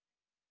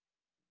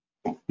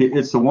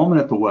 It's the woman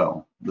at the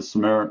well,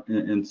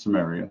 in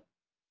Samaria,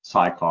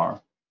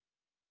 Sychar.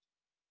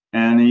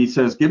 And he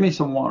says, give me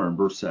some water in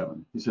verse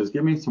 7. He says,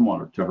 give me some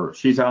water to her.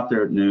 She's out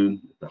there at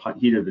noon, at the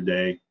heat of the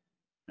day,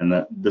 and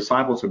the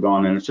disciples are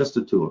gone, and it's just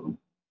the two of them.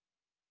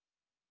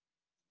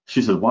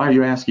 She says, why are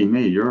you asking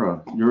me?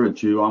 You're a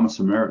Jew, I'm a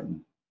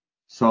Samaritan.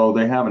 So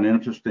they have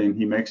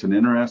he makes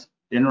an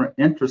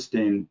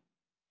interesting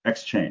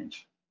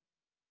exchange.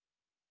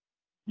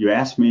 You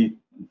asked me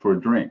for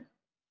a drink.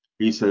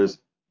 He says,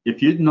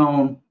 if you'd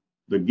known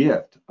the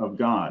gift of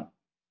God,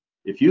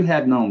 if you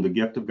had known the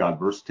gift of God,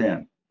 verse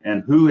 10,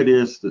 and who it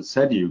is that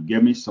said to you,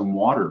 give me some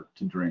water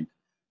to drink,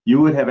 you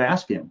would have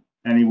asked him,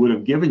 and he would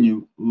have given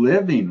you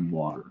living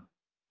water.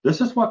 This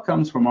is what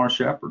comes from our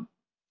shepherd,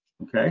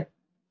 okay?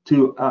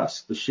 To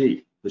us, the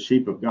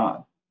sheep of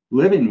God,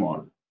 living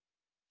water.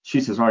 She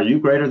says, are you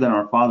greater than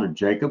our father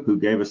Jacob, who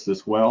gave us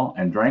this well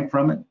and drank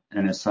from it,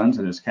 and his sons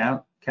and his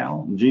cattle?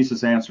 And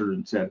Jesus answered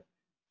and said,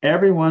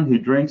 everyone who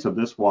drinks of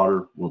this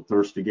water will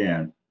thirst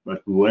again,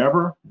 but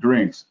whoever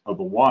drinks of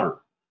the water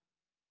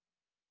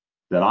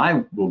that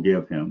I will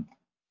give him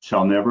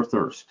shall never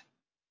thirst.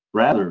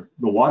 Rather,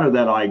 the water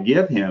that I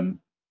give him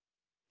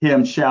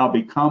shall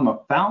become a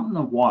fountain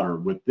of water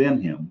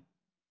within him,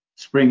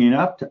 springing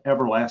up to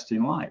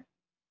everlasting life.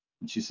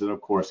 And she said, of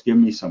course, give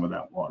me some of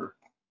that water.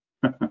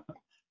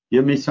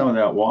 Give me some of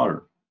that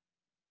water.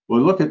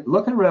 Well, look at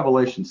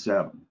Revelation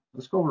 7.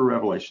 Let's go over to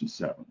Revelation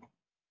 7.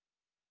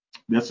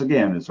 This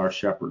again is our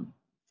shepherd,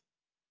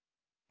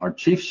 our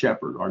chief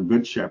shepherd, our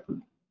good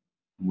shepherd.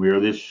 We are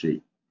this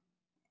sheep.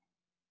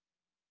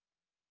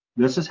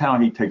 This is how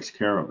he takes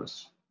care of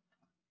us.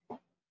 It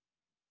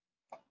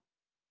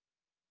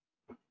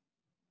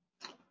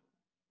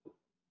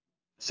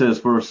says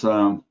verse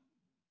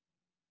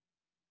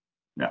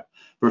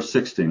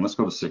 16. Let's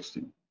go to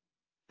 16.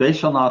 They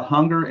shall not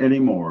hunger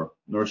anymore,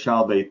 nor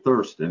shall they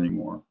thirst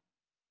anymore.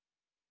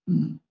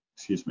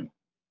 Excuse me.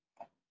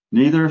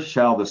 Neither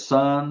shall the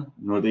sun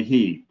nor the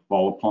heat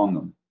fall upon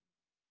them,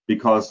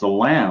 because the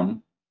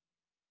Lamb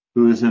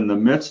who is in the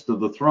midst of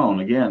the throne,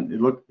 again,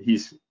 look,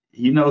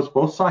 he knows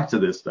both sides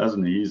of this,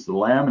 doesn't he? He's the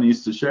Lamb and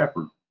he's the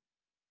shepherd.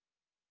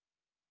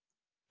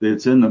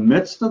 That's in the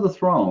midst of the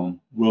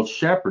throne will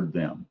shepherd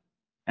them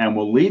and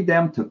will lead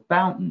them to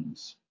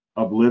fountains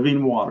of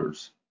living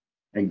waters,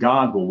 and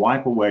God will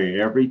wipe away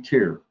every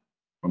tear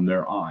from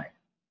their eye.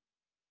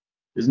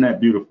 Isn't that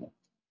beautiful?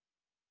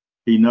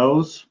 He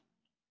knows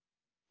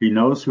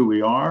who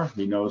we are,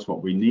 he knows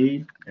what we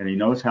need, and he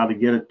knows how to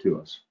get it to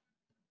us.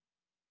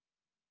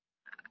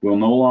 We'll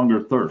no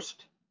longer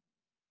thirst.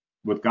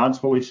 With God's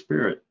Holy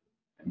Spirit,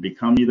 and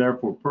become ye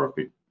therefore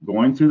perfect,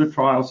 going through the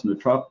trials and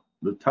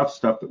the tough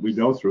stuff that we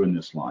go through in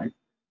this life,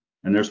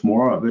 and there's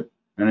more of it,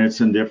 and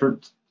it's in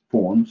different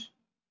forms,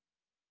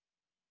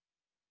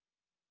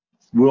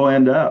 we'll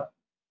end up,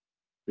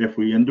 if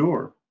we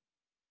endure,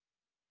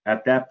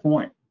 at that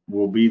point,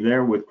 we'll be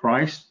there with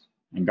Christ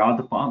and God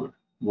the Father.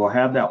 We'll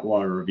have that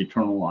water of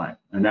eternal life,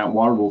 and that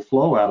water will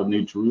flow out of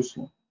New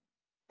Jerusalem.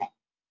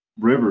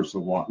 Rivers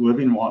of water,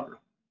 living water.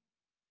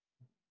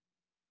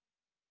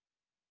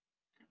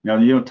 Now,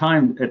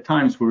 at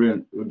times we're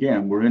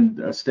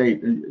in a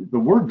state, the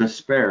word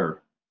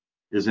despair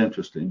is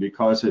interesting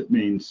because it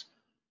means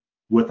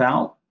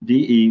without,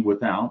 D-E,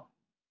 without,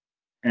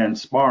 and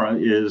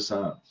spara is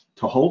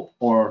to hope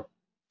or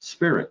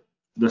spirit.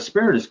 The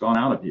spirit has gone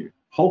out of you.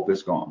 Hope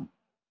is gone.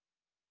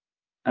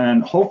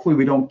 And hopefully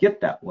we don't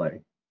get that way,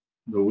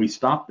 but we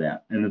stop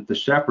that. And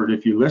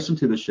if you listen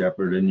to the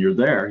shepherd and you're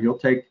there, he'll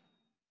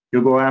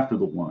go after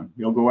the one.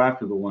 He'll go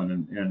after the one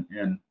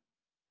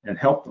and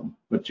help them.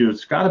 But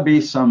there's got to be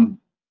some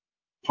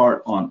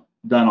part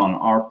done on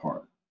our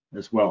part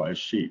as well as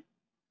sheep.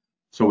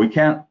 So we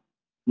can't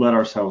let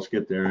ourselves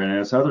get there. And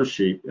as other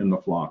sheep in the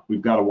flock,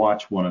 we've got to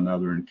watch one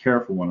another and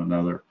care for one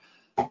another.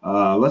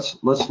 Let's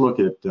look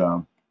at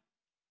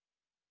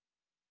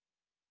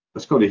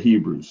let's go to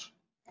Hebrews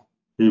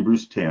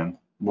 10.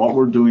 What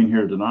we're doing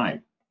here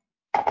tonight,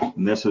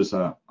 and this is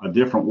a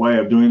different way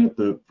of doing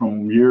it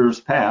from years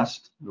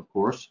past, of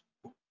course.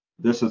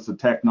 This is the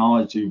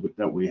technology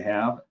that we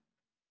have.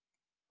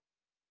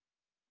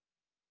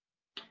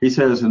 He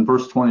says in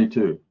verse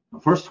 21,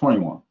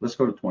 let's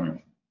go to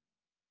 21.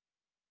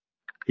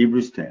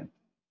 Hebrews 10.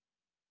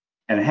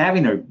 And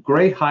having a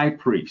great high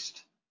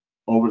priest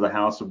over the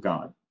house of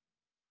God,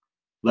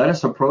 let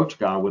us approach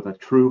God with a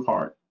true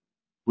heart,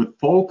 with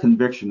full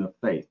conviction of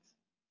faith,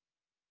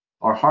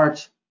 our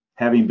hearts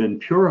having been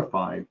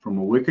purified from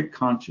a wicked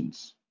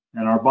conscience,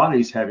 and our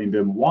bodies having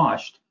been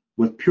washed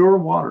with pure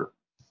water.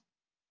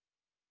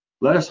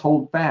 Let us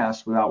hold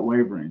fast without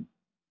wavering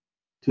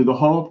to the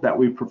hope that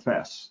we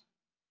profess.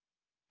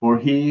 For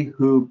he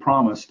who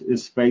promised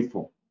is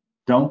faithful.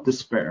 Don't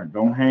despair.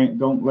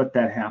 Don't let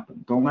that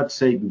happen. Don't let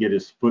Satan get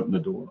his foot in the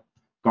door.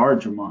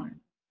 Guard your mind.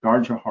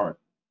 Guard your heart.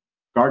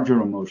 Guard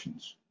your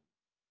emotions.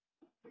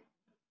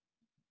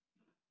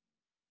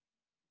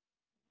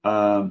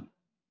 For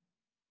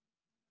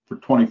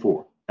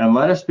 24. And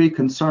let us be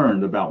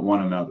concerned about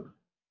one another.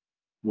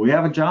 We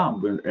have a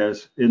job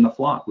as in the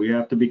flock. We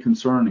have to be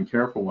concerned and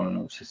care for one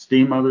another.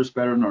 Esteem others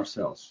better than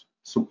ourselves.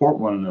 Support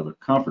one another.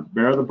 Comfort.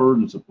 Bear the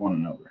burdens of one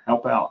another.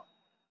 Help out.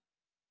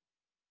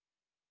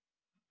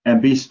 And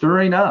be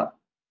stirring up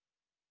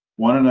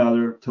one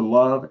another to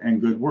love and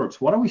good works.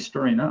 What are we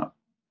stirring up?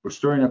 We're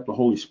stirring up the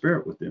Holy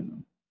Spirit within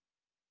them.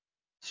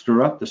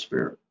 Stir up the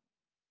Spirit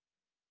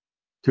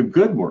to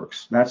good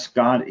works. That's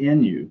God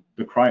in you,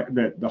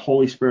 the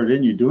Holy Spirit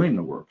in you doing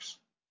the works.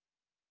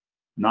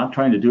 Not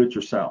trying to do it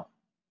yourself.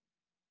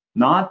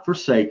 Not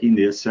forsaking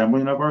the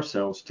assembling of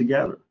ourselves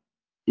together,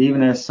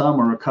 even as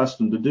some are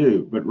accustomed to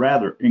do, but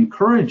rather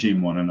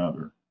encouraging one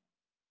another,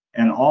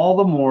 and all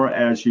the more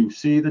as you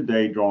see the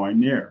day drawing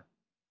near.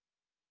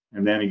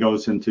 And then he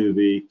goes into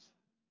the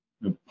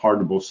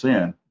pardonable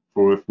sin.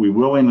 For if we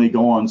willingly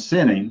go on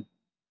sinning,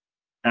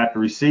 after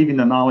receiving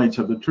the knowledge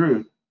of the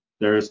truth,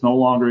 there is no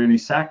longer any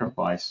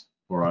sacrifice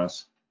for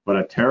us, but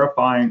a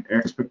terrifying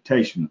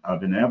expectation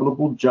of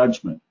inevitable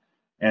judgment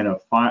and a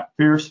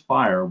fierce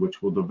fire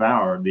which will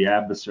devour the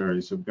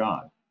adversaries of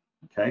God.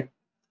 Okay?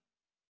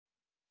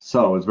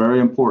 So it's very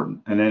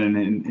important. And then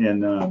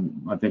in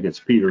I think it's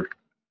Peter,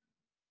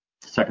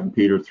 2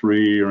 Peter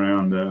 3,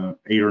 around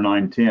 8 or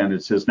 9, 10,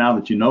 it says, now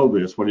that you know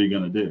this, what are you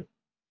going to do?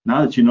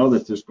 Now that you know that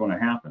this is going to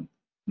happen,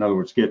 in other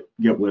words, get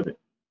with it.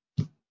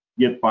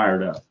 Get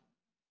fired up.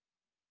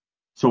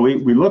 So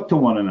we look to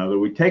one another.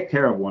 We take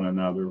care of one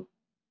another.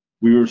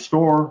 We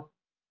restore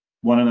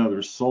one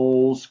another's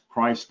souls.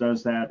 Christ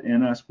does that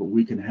in us, but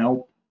we can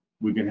help.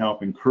 We can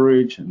help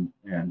encourage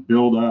and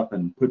build up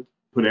and put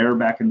air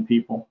back in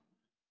people.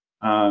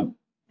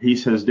 He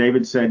says,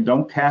 David said,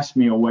 don't cast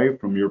me away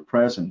from your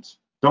presence.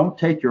 Don't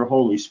take your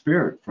Holy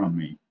Spirit from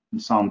me, in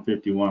Psalm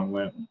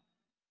 51:11.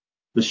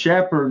 The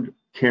shepherd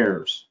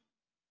cares.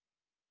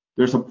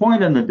 There's a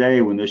point in the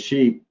day when the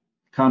sheep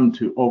come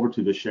over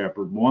to the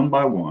shepherd one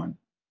by one,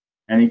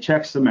 and he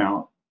checks them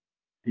out.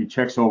 He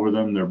checks over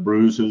them, their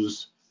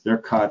bruises, their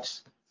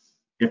cuts,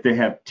 if they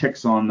have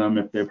ticks on them,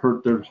 if they've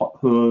hurt their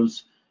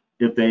hooves,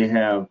 if they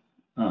have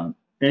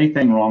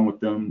anything wrong with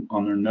them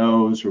on their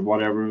nose or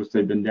whatever, if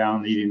they've been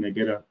down eating, they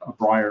get a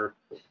briar.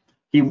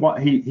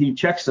 He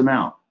checks them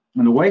out.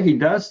 And the way he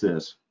does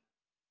this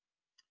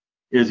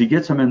is he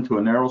gets them into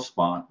a narrow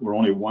spot where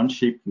only one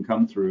sheep can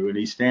come through, and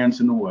he stands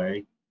in the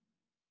way,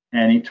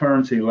 and he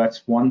turns, he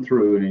lets one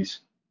through, and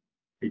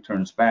he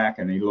turns back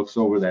and he looks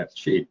over that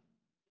sheep.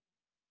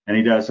 And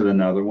he does it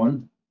another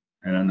one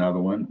and another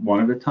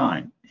one at a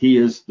time. He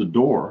is the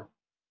door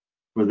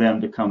for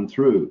them to come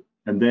through.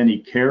 And then he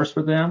cares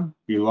for them,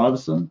 he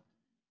loves them,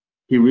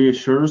 he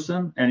reassures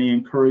them, and he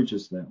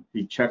encourages them.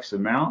 He checks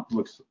them out,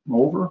 looks them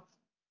over,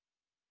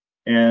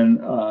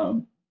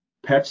 and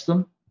pets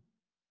them,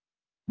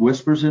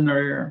 whispers in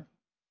their ear,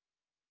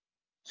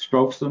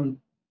 strokes them,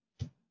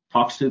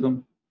 talks to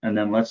them, and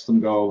then lets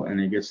them go, and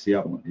he gets the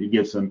other one. He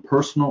gives them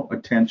personal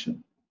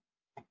attention.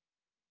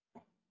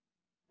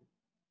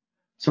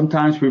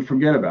 Sometimes we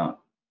forget about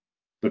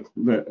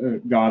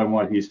the God and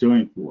what he's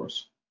doing for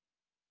us,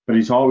 but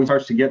he's always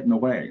starts to get in the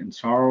way, and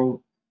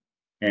sorrow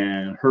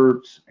and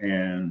hurt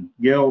and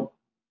guilt,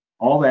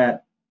 all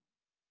that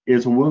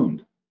is a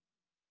wound,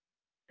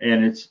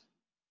 and it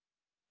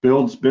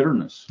builds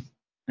bitterness,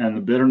 and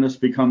the bitterness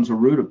becomes a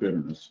root of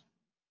bitterness.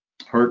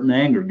 Hurt and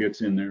anger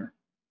gets in there,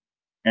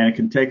 and it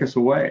can take us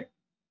away.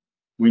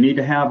 We need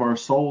to have our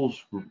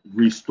souls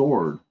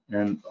restored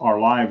and our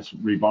lives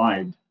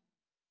revived.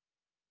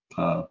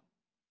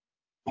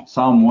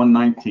 Psalm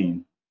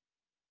 119.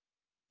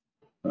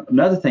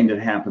 Another thing that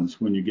happens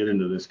when you get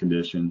into this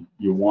condition,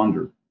 you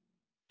wander.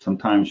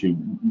 Sometimes you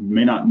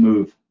may not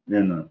move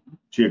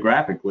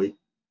geographically,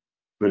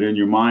 but in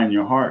your mind,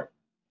 your heart,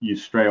 you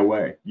stray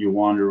away, you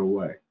wander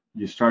away.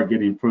 You start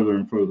getting further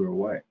and further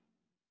away.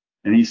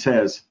 And he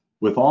says,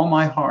 with all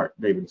my heart,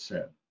 David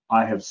said,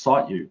 I have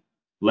sought you.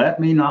 Let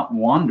me not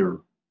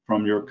wander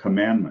from your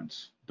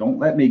commandments. Don't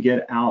let me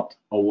get out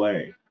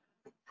away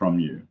from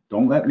you.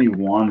 Don't let me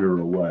wander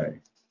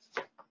away.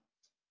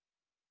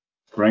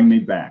 Bring me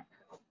back.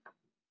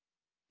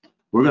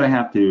 We're going to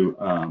have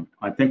to,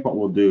 I think what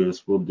we'll do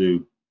is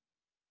in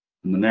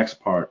the next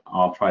part,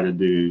 I'll try to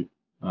do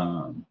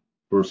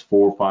verse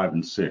 4, 5,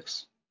 and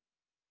 6.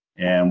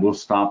 And we'll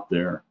stop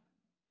there.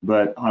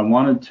 But I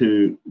wanted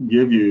to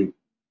give you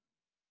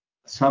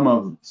some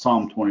of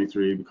Psalm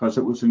 23 because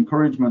it was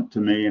encouragement to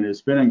me, and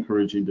it's been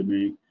encouraging to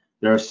me.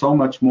 There's so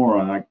much more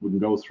I can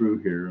go through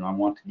here, and I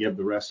want to give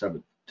the rest of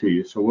it to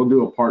you. So we'll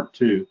do a part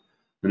 2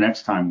 the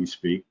next time we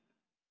speak,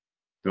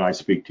 that I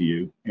speak to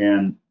you.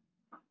 And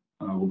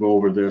we'll go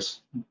over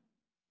this,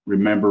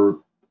 remember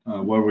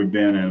where we've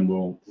been, and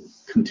we'll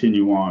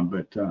continue on.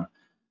 But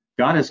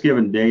God has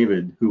given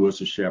David, who was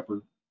a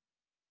shepherd,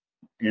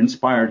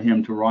 inspired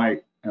him to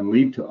write and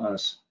leave to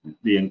us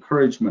the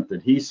encouragement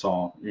that he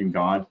saw in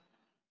God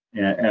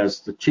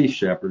as the chief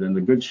shepherd and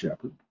the good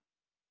shepherd.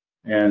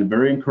 And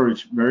very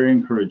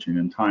encouraging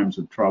in times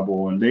of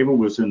trouble. And David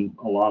was in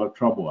a lot of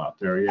trouble out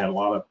there. He had a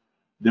lot of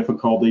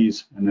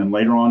difficulties. And then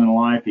later on in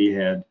life, he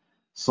had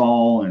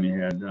Saul, and he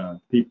had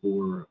people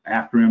were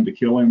after him to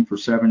kill him for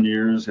 7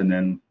 years. And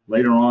then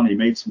later on, he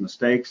made some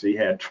mistakes. He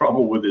had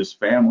trouble with his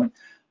family.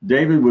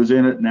 David was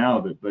in it and out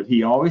of it, but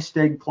he always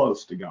stayed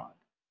close to God.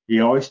 He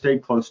always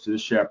stayed close to the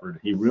shepherd.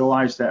 He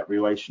realized that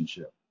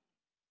relationship.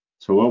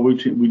 So what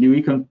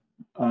we can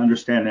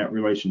understand that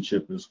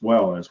relationship as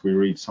well as we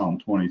read Psalm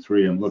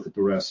 23 and look at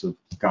the rest of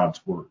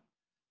God's word.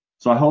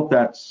 So I hope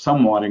that's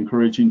somewhat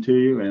encouraging to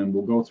you, and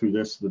we'll go through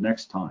this the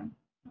next time.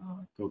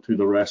 Go through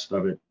the rest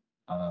of it,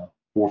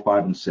 4,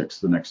 5, and 6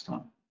 the next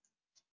time.